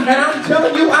 And I'm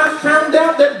telling you, I found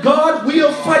out that God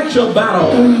will fight your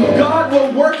battle. God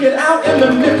will work it out in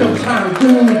the nick of time.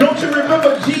 Don't you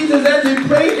remember Jesus as he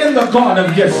prayed in the Garden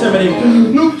of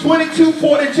Gethsemane? Luke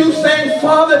 22:42 saying,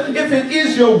 Father, if it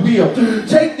is your will,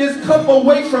 take this cup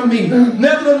away from me.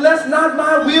 Nevertheless, not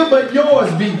my will, but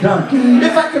yours be done.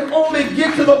 If I can only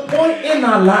get to the point in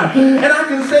my life, and I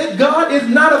can say, God, it's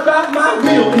not about my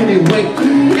will anyway.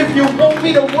 If you want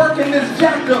me to work in this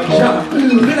jacked up job,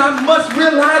 then I must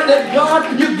realize that,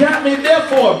 God, you got me there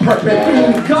for a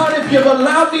purpose. God, if you've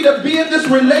allowed me to be in this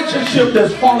relationship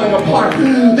that's falling apart,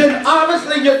 then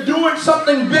obviously you're doing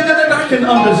something bigger than I can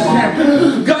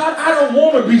understand. God, I don't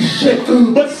want to be sick,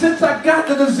 but since I got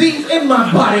the disease in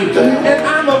my body and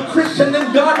I'm a Christian,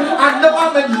 then God, I know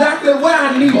I'm exactly where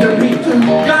I need to be.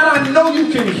 God, I know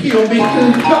you can heal me.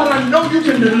 God, I know you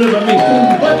can deliver me.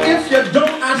 But if you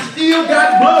don't, I still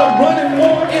got blood running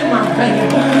warm in my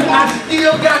veins. I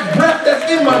still got breath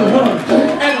that's in my lungs.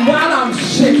 And while I'm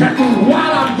sick,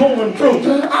 while I'm going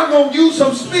through, I'm going to use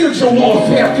some spiritual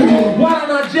warfare. Why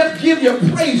don't I just give you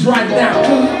praise right now?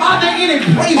 Are there any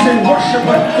praise and worship?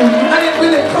 I didn't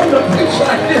really come to preach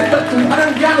like this, but I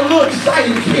done got a little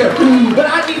excited here. But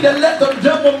I need to let the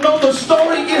devil know the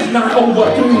story is not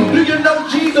over. Do you know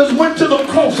Jesus went to the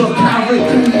cross of Calvary?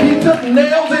 He took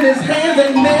nails in his hands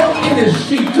and nails in his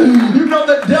feet. You know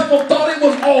the devil thought it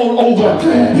was all over.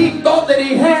 He thought that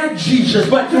he had Jesus,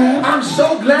 but I'm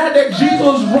so glad that Jesus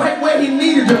was right where he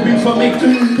needed to be for me.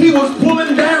 He was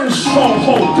pulling down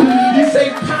strongholds. You say,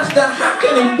 Pastor, how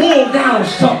can he pull down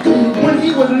stuff when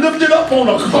he was lifted up on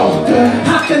a cross?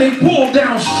 How can he pull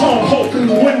down strongholds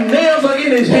when nails are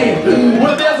in his hand?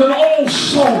 Well, there's an old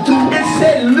song. It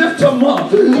said, lift him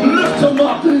up, lift him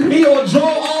up. He will draw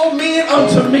all men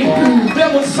unto me.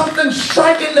 There was something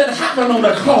striking that happened on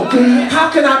the cross. How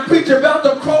can I preach about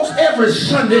the cross every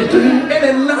Sunday and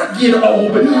it not get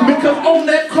old? Because on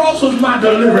that cross was my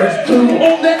deliverance.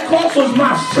 On that cross was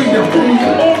my freedom.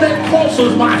 On that cross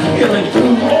was my healing.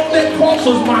 On that cross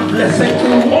was my blessing.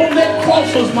 On that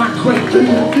cross was my grace.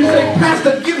 You say,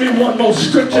 Pastor, give me one more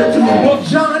scripture. Well,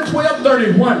 John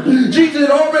 12:31. Jesus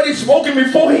had already spoken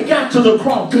before he got to the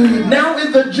cross. Now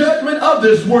is the judgment of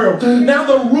this world. Now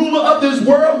the ruler of this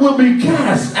world will be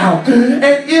cast out.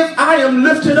 And if I am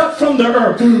lifted up from the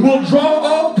earth, will draw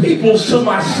all peoples to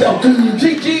myself.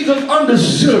 See, Jesus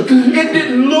understood. It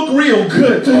didn't look real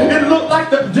good. It looked like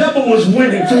the devil was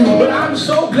winning. But I'm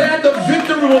so glad the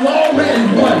victory was already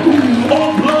won.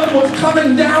 All blood was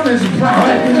coming down his brow.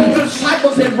 The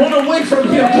disciples had run away from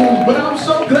him. But I'm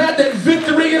so glad that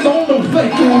victory is on the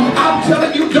way. I'm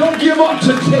telling you, don't give up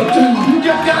today. You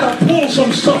just got to pull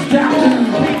some stuff down.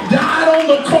 He died on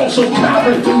the cross of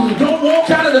Calvary. Don't walk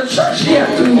out of the church yet.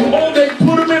 Oh, they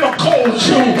put him in a cold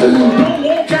tomb. Don't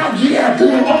walk out yet. Oh,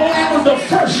 it was the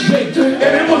first day.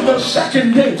 And it was the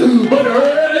second day. But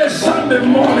early Sunday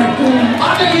morning,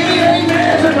 are there any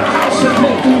amens in the house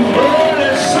today?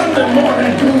 Early Sunday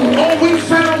morning, oh, we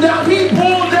found out he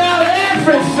pulled out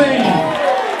everything.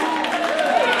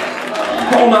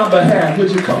 On our behalf, would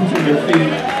you come to your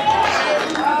feet?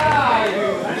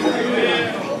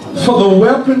 For the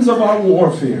weapons of our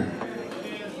warfare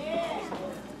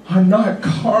are not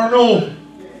carnal,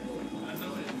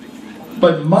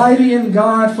 but mighty in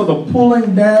God for the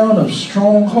pulling down of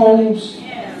strongholds,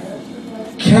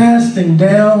 casting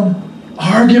down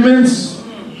arguments,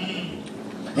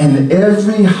 and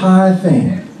every high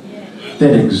thing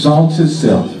that exalts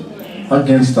itself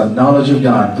against the knowledge of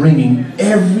God, bringing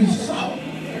every thought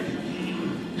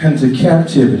into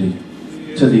captivity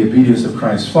to the obedience of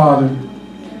Christ. Father,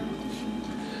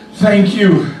 thank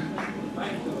you.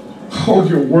 Oh,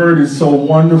 your word is so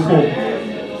wonderful.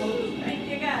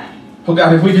 Oh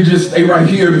God, if we could just stay right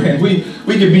here, man, we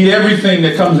could beat everything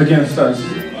that comes against us.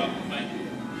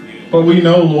 But we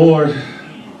know, Lord,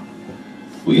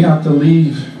 we have to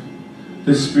leave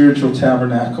this spiritual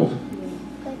tabernacle.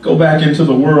 Go back into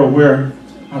the world where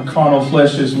our carnal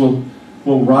fleshes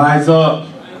will rise up.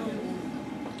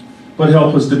 But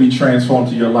help us to be transformed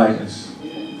to your likeness.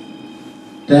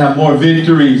 To have more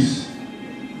victories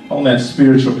on that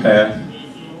spiritual path.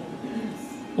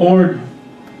 Lord,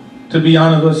 to be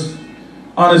honest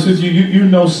with you, you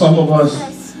know some of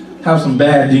us have some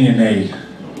bad DNA.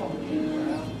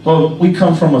 But we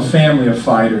come from a family of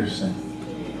fighters and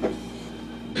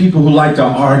people who like to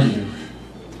argue,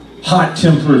 hot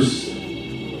tempers.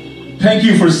 Thank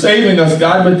you for saving us,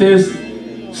 God, but there's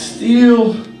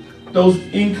still those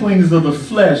inklings of the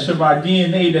flesh of our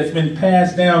DNA that's been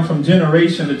passed down from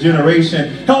generation to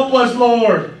generation. Help us,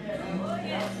 Lord.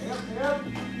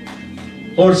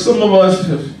 Or some of us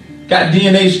have got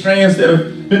DNA strands that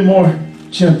have been more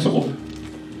gentle.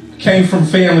 Came from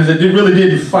families that really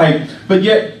didn't fight, but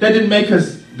yet that didn't make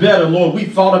us better, Lord. We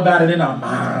thought about it in our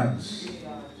minds.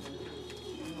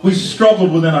 We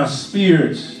struggled within our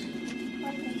spirits,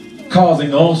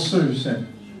 causing ulcers and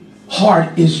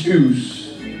heart issues.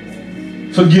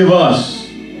 Forgive us,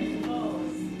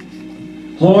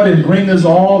 Lord, and bring us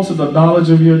all to the knowledge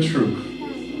of your truth,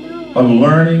 of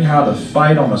learning how to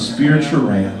fight on a spiritual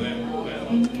realm,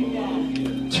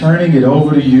 turning it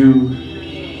over to you,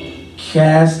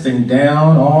 casting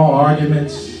down all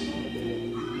arguments,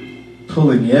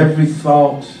 pulling every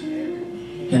thought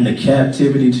into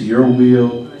captivity to your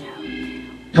will.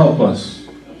 Help us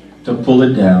to pull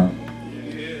it down.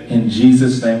 In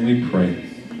Jesus' name we pray.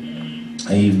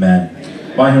 Amen.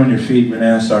 While you're on your feet, we're going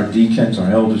to ask our deacons,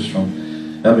 our elders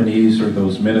from Ebenezer,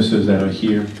 those ministers that are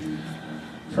here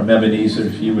from Ebenezer,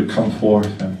 if you would come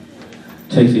forth and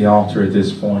take the altar at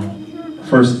this point.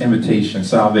 First invitation,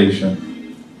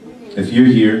 salvation. If you're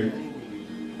here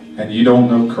and you don't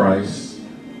know Christ,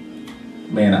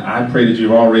 man, I pray that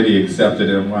you've already accepted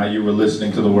him while you were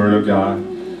listening to the word of God.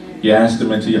 You asked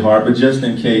him into your heart, but just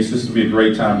in case, this would be a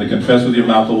great time to confess with your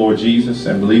mouth the Lord Jesus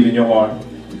and believe in your heart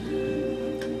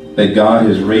that God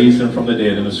has raised him from the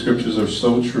dead, and the scriptures are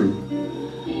so true.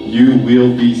 you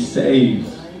will be saved.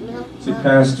 See,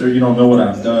 Pastor, you don't know what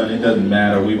I've done. It doesn't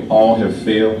matter. We all have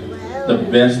failed. The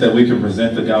best that we can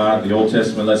present to God, the Old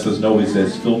Testament lets us know, He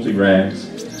says, filthy rags.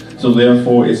 So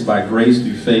therefore, it's by grace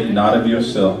through faith, not of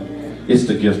yourself. It's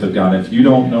the gift of God. If you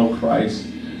don't know Christ,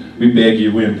 we beg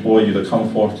you, we implore you to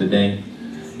come forth today.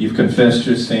 You've confessed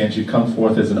your sins. You come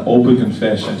forth as an open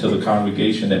confession to the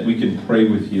congregation that we can pray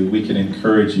with you. We can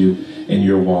encourage you in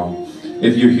your walk.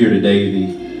 If you're here today,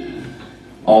 the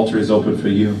altar is open for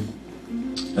you.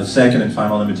 A second and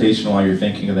final invitation while you're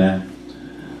thinking of that.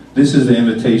 This is the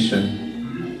invitation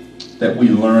that we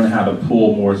learn how to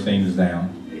pull more things down.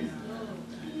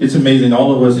 It's amazing.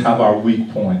 All of us have our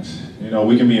weak points. You know,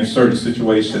 we can be in certain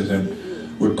situations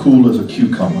and we're cool as a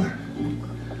cucumber.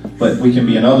 But we can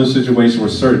be in other situations where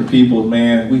certain people,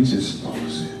 man, we just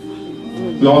lose it.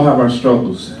 We all have our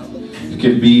struggles. It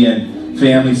could be in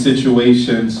family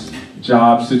situations,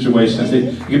 job situations.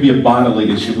 It could be a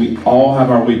bodily issue. We all have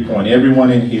our weak point,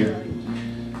 everyone in here.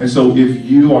 And so if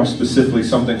you are specifically,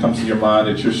 something comes to your mind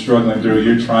that you're struggling through,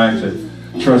 you're trying to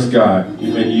trust God.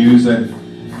 You've been using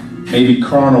maybe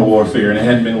carnal warfare and it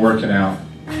hadn't been working out.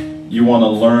 You want to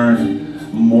learn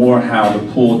more how to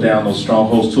pull down those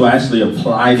strongholds, to actually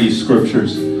apply these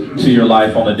scriptures to your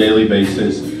life on a daily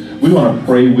basis. We want to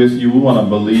pray with you. We want to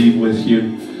believe with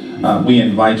you. We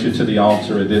invite you to the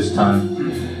altar at this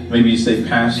time. Maybe you say,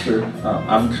 Pastor,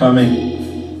 I'm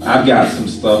coming. I've got some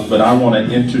stuff, but I want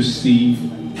to intercede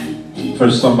for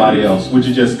somebody else. Would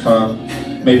you just come?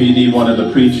 Maybe you need one of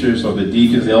the preachers or the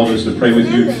deacons, the elders to pray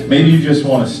with you. Maybe you just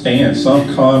want to stand.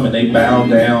 Some come and they bow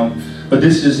down. But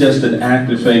this is just an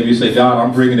act of faith. You say, God,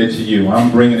 I'm bringing it to you.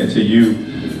 I'm bringing it to you.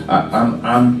 I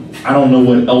don't know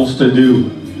what else to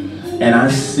do. And I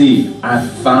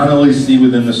finally see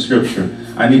within the scripture,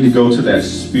 I need to go to that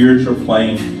spiritual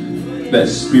plane, that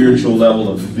spiritual level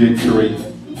of victory.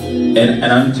 And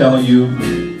I'm telling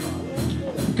you,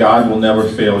 God will never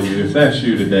fail you. If that's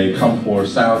you today, come for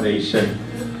salvation.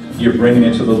 You're bringing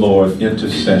it to the Lord.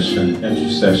 Intercession. I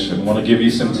want to give you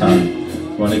some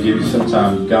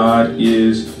time. God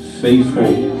is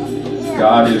faithful.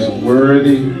 God is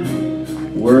worthy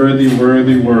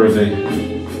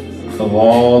of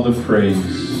all the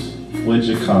praise. Would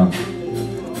you come?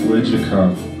 Would you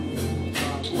come?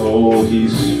 Oh,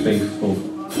 He's faithful.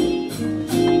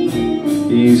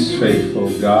 He's faithful.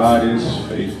 God is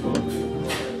faithful.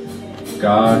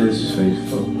 God is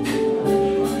faithful.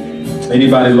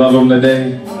 Anybody love Him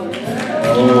today?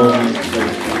 Oh,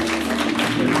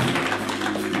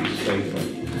 He's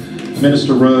faithful.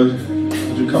 Minister Rudd,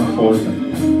 would you come forth?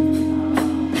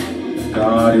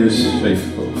 God is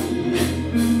faithful.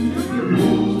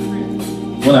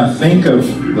 When I think of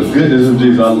the goodness of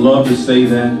Jesus, I love to say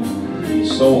that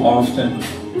so often.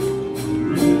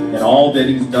 And all that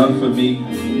He's done for me,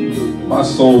 my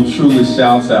soul truly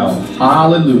shouts out,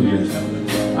 hallelujah.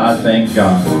 I thank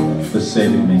God for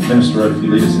saving me. Minister Rudd, if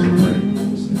you lead us in prayer.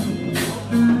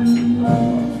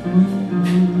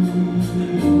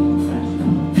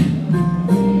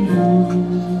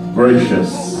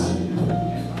 Gracious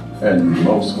and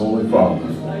most holy Father,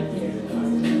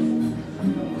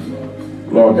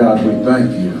 Lord God, we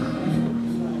thank you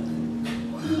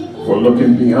for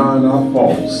looking beyond our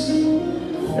faults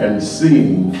and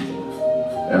seeing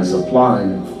and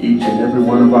supplying each and every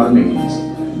one of our needs.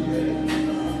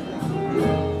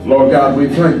 Lord God, we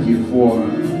thank you for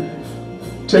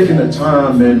taking the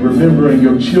time and remembering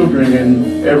your children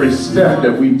in every step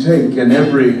that we take and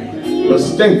every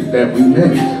mistake that we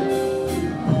make.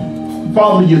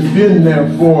 Father, you've been there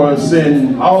for us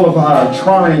in all of our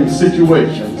trying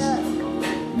situations.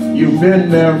 You've been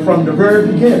there from the very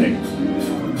beginning,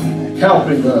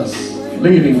 helping us,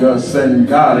 leading us, and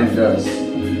guiding us.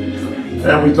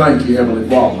 And we thank you, Heavenly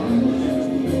Father.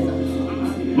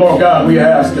 Lord God, we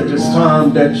ask at this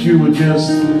time that you would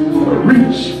just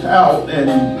reach out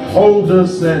and hold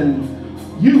us and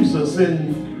use us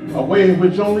in a way in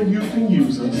which only you can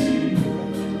use us.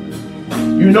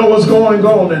 You know what's going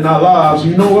on in our lives.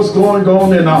 You know what's going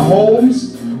on in our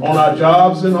homes, on our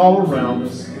jobs, and all around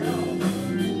us.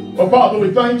 But Father,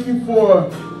 we thank you for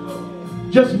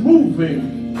just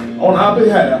moving on our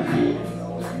behalf.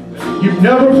 You've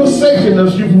never forsaken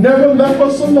us. You've never left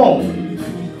us alone.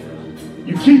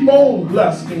 You keep on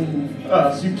blessing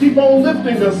us. You keep on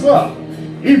lifting us up,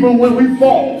 even when we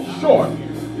fall short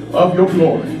of your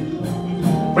glory.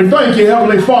 We thank you,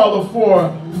 Heavenly Father,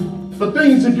 for the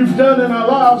things that you've done in our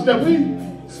lives that we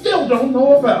still don't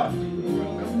know about.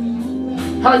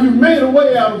 How you've made a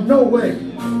way out of no way.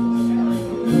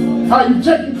 How you've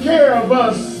taken care of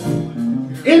us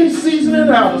in season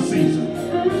and out of season.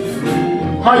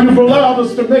 How you've allowed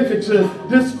us to make it to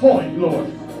this point,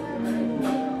 Lord.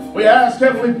 We ask,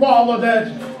 Heavenly Father,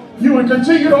 that you would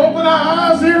continue to open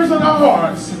our eyes, ears, and our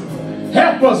hearts.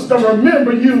 Help us to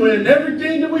remember you in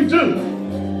everything that we do.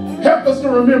 Help us to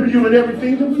remember you in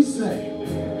everything that we say.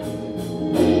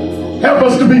 Help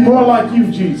us to be more like you,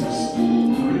 Jesus.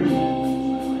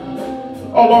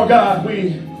 Oh, Lord God,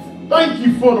 we thank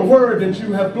you for the word that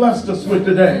you have blessed us with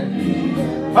today.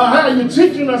 How you're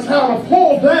teaching us how to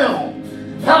pull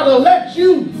down, how to let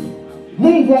you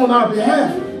move on our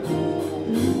behalf.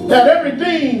 That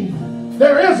everything,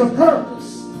 there is a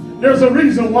purpose. There's a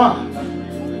reason why.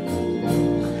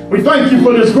 We thank you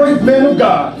for this great man of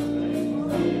God.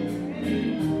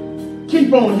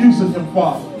 Keep on using him,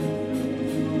 Father.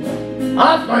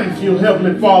 I thank you,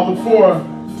 Heavenly Father, for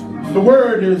the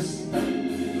word is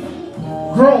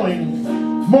growing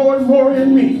more and more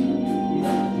in me.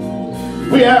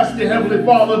 We ask you, Heavenly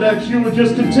Father, that you would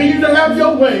just continue to have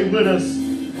your way with us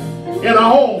in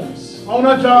our homes, on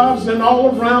our jobs, and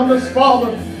all around us,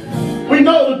 Father. We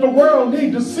know that the world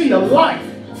needs to see a light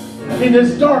in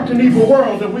this dark and evil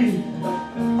world that we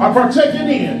are partaking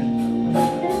in.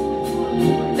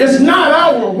 It's not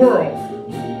our world,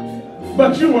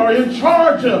 but you are in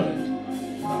charge of it.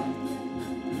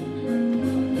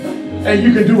 And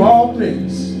you can do all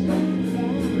things.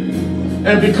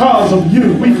 And because of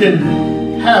you, we can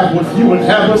have what you would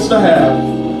have us to have.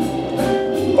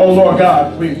 Oh, Lord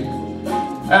God, we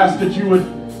ask that you would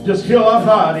just heal our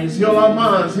bodies, heal our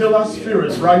minds, heal our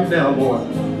spirits right now, Lord.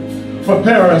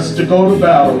 Prepare us to go to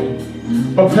battle.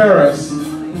 Prepare us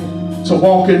to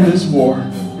walk in this war.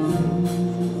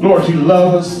 Lord, you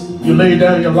love us. You laid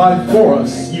down your life for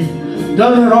us. You've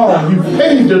done it all. You've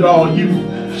paid it all. You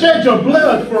shed your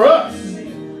blood for us.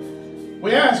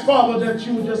 We ask, Father, that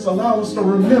you would just allow us to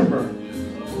remember,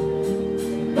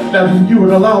 that you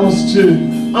would allow us to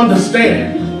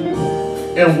understand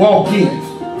and walk in.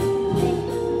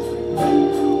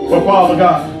 But Father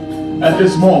God, at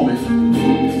this moment,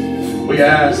 we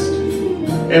ask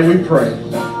and we pray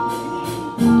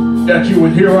that you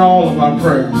would hear all of our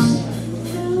prayers,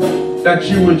 that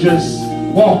you would just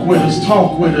walk with us,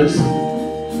 talk with us,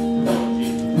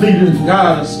 lead and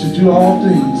guide us to do all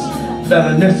things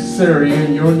that are necessary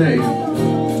in your name.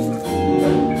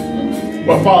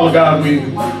 But Father God, we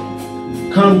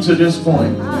come to this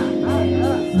point,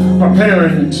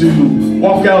 preparing to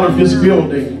walk out of this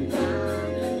building.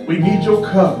 We need your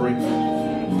covering.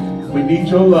 We need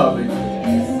your loving.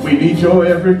 We need your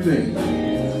everything.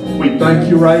 We thank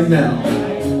you right now.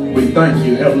 We thank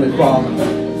you, Heavenly Father.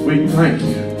 We thank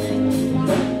you.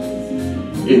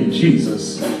 In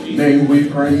Jesus' name we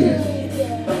pray in.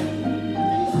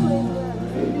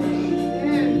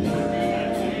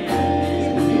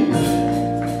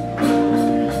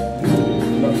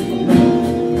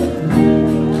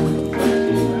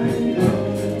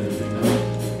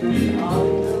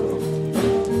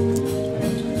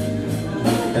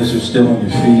 As you're still on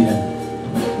your feet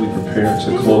and we prepare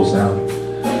to close out,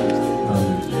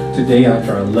 today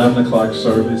after our 11 o'clock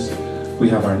service, we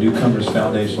have our Newcomers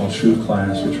Foundational Truth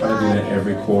class. We try to do that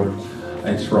every quarter.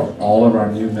 It's for all of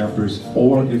our new members,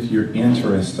 or if you're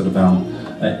interested about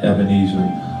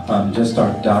Ebenezer, just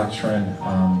our doctrine,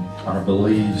 our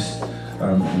beliefs,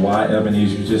 why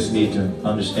Ebenezer. You just need to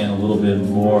understand a little bit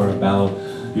more about,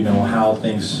 you know, how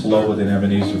things flow within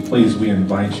Ebenezer. Please, we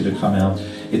invite you to come out.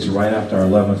 It's right after our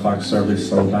 11 o'clock service,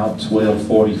 so about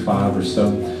 12:45 or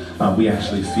so. We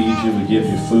actually feed you, we give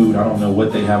you food. I don't know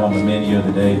what they have on the menu of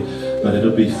the day, but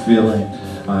it'll be filling.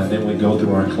 Then we go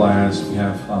through our class. We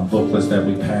have booklets that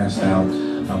we pass out.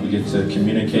 We get to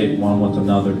communicate one with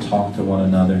another, talk to one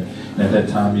another. And at that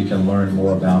time, you can learn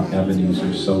more about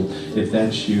Ebenezer. So if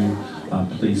that's you,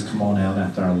 please come on out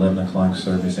after our 11 o'clock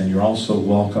service. And you're also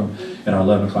welcome in our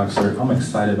 11 o'clock service. I'm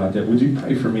excited about that. Would you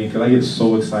pray for me? Because I get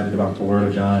so excited about the Word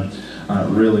of God.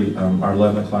 Really, our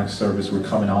 11 o'clock service, we're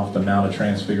coming off the Mount of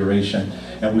Transfiguration,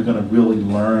 and we're going to really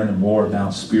learn more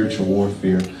about spiritual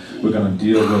warfare. We're going to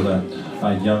deal with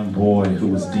a young boy who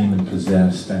was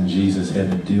demon-possessed, and Jesus had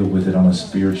to deal with it on a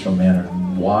spiritual manner.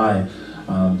 Why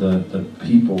the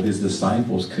people, his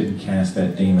disciples, couldn't cast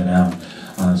that demon out.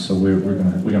 So we're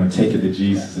gonna take it to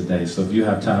Jesus today. So if you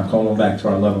have time, come on back to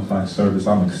our 11 o'clock service.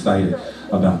 I'm excited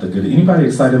about the good. Anybody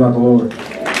excited about the Lord?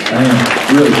 I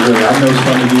am, really. I know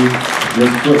some of you, your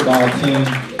football team,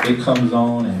 it comes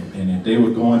on, and if they were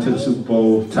going to the Super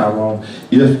Bowl, Tyrone,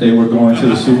 if they were going to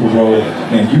the Super Bowl,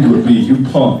 and you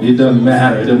pumped. It doesn't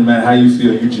matter. It doesn't matter how you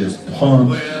feel. You just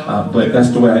pumped. But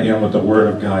that's the way I am with the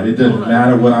Word of God. It doesn't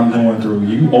matter what I'm going through.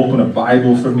 You open a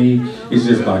Bible for me, it's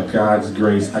just by God's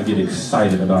grace. I get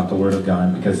excited about the Word of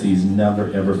God because He's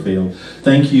never, ever failed.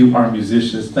 Thank you, our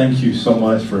musicians. Thank you so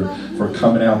much for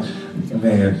coming out.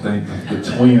 Man,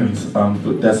 the twins,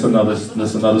 but that's another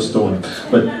story.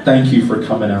 But thank you for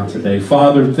coming out today.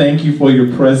 Father, thank you for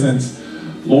your presence.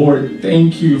 Lord,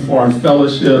 thank you for our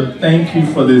fellowship. Thank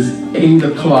you for this 8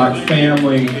 o'clock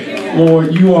family.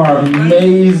 Lord, you are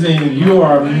amazing. You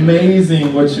are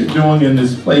amazing what you're doing in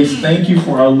this place. Thank you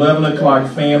for our 11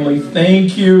 o'clock family.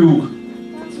 Thank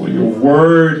you for your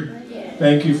word.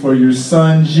 Thank you for your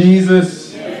son,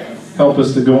 Jesus. Help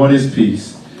us to go in his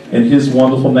peace. In his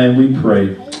wonderful name we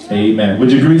pray. Amen.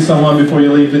 Would you greet someone before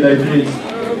you leave today, please?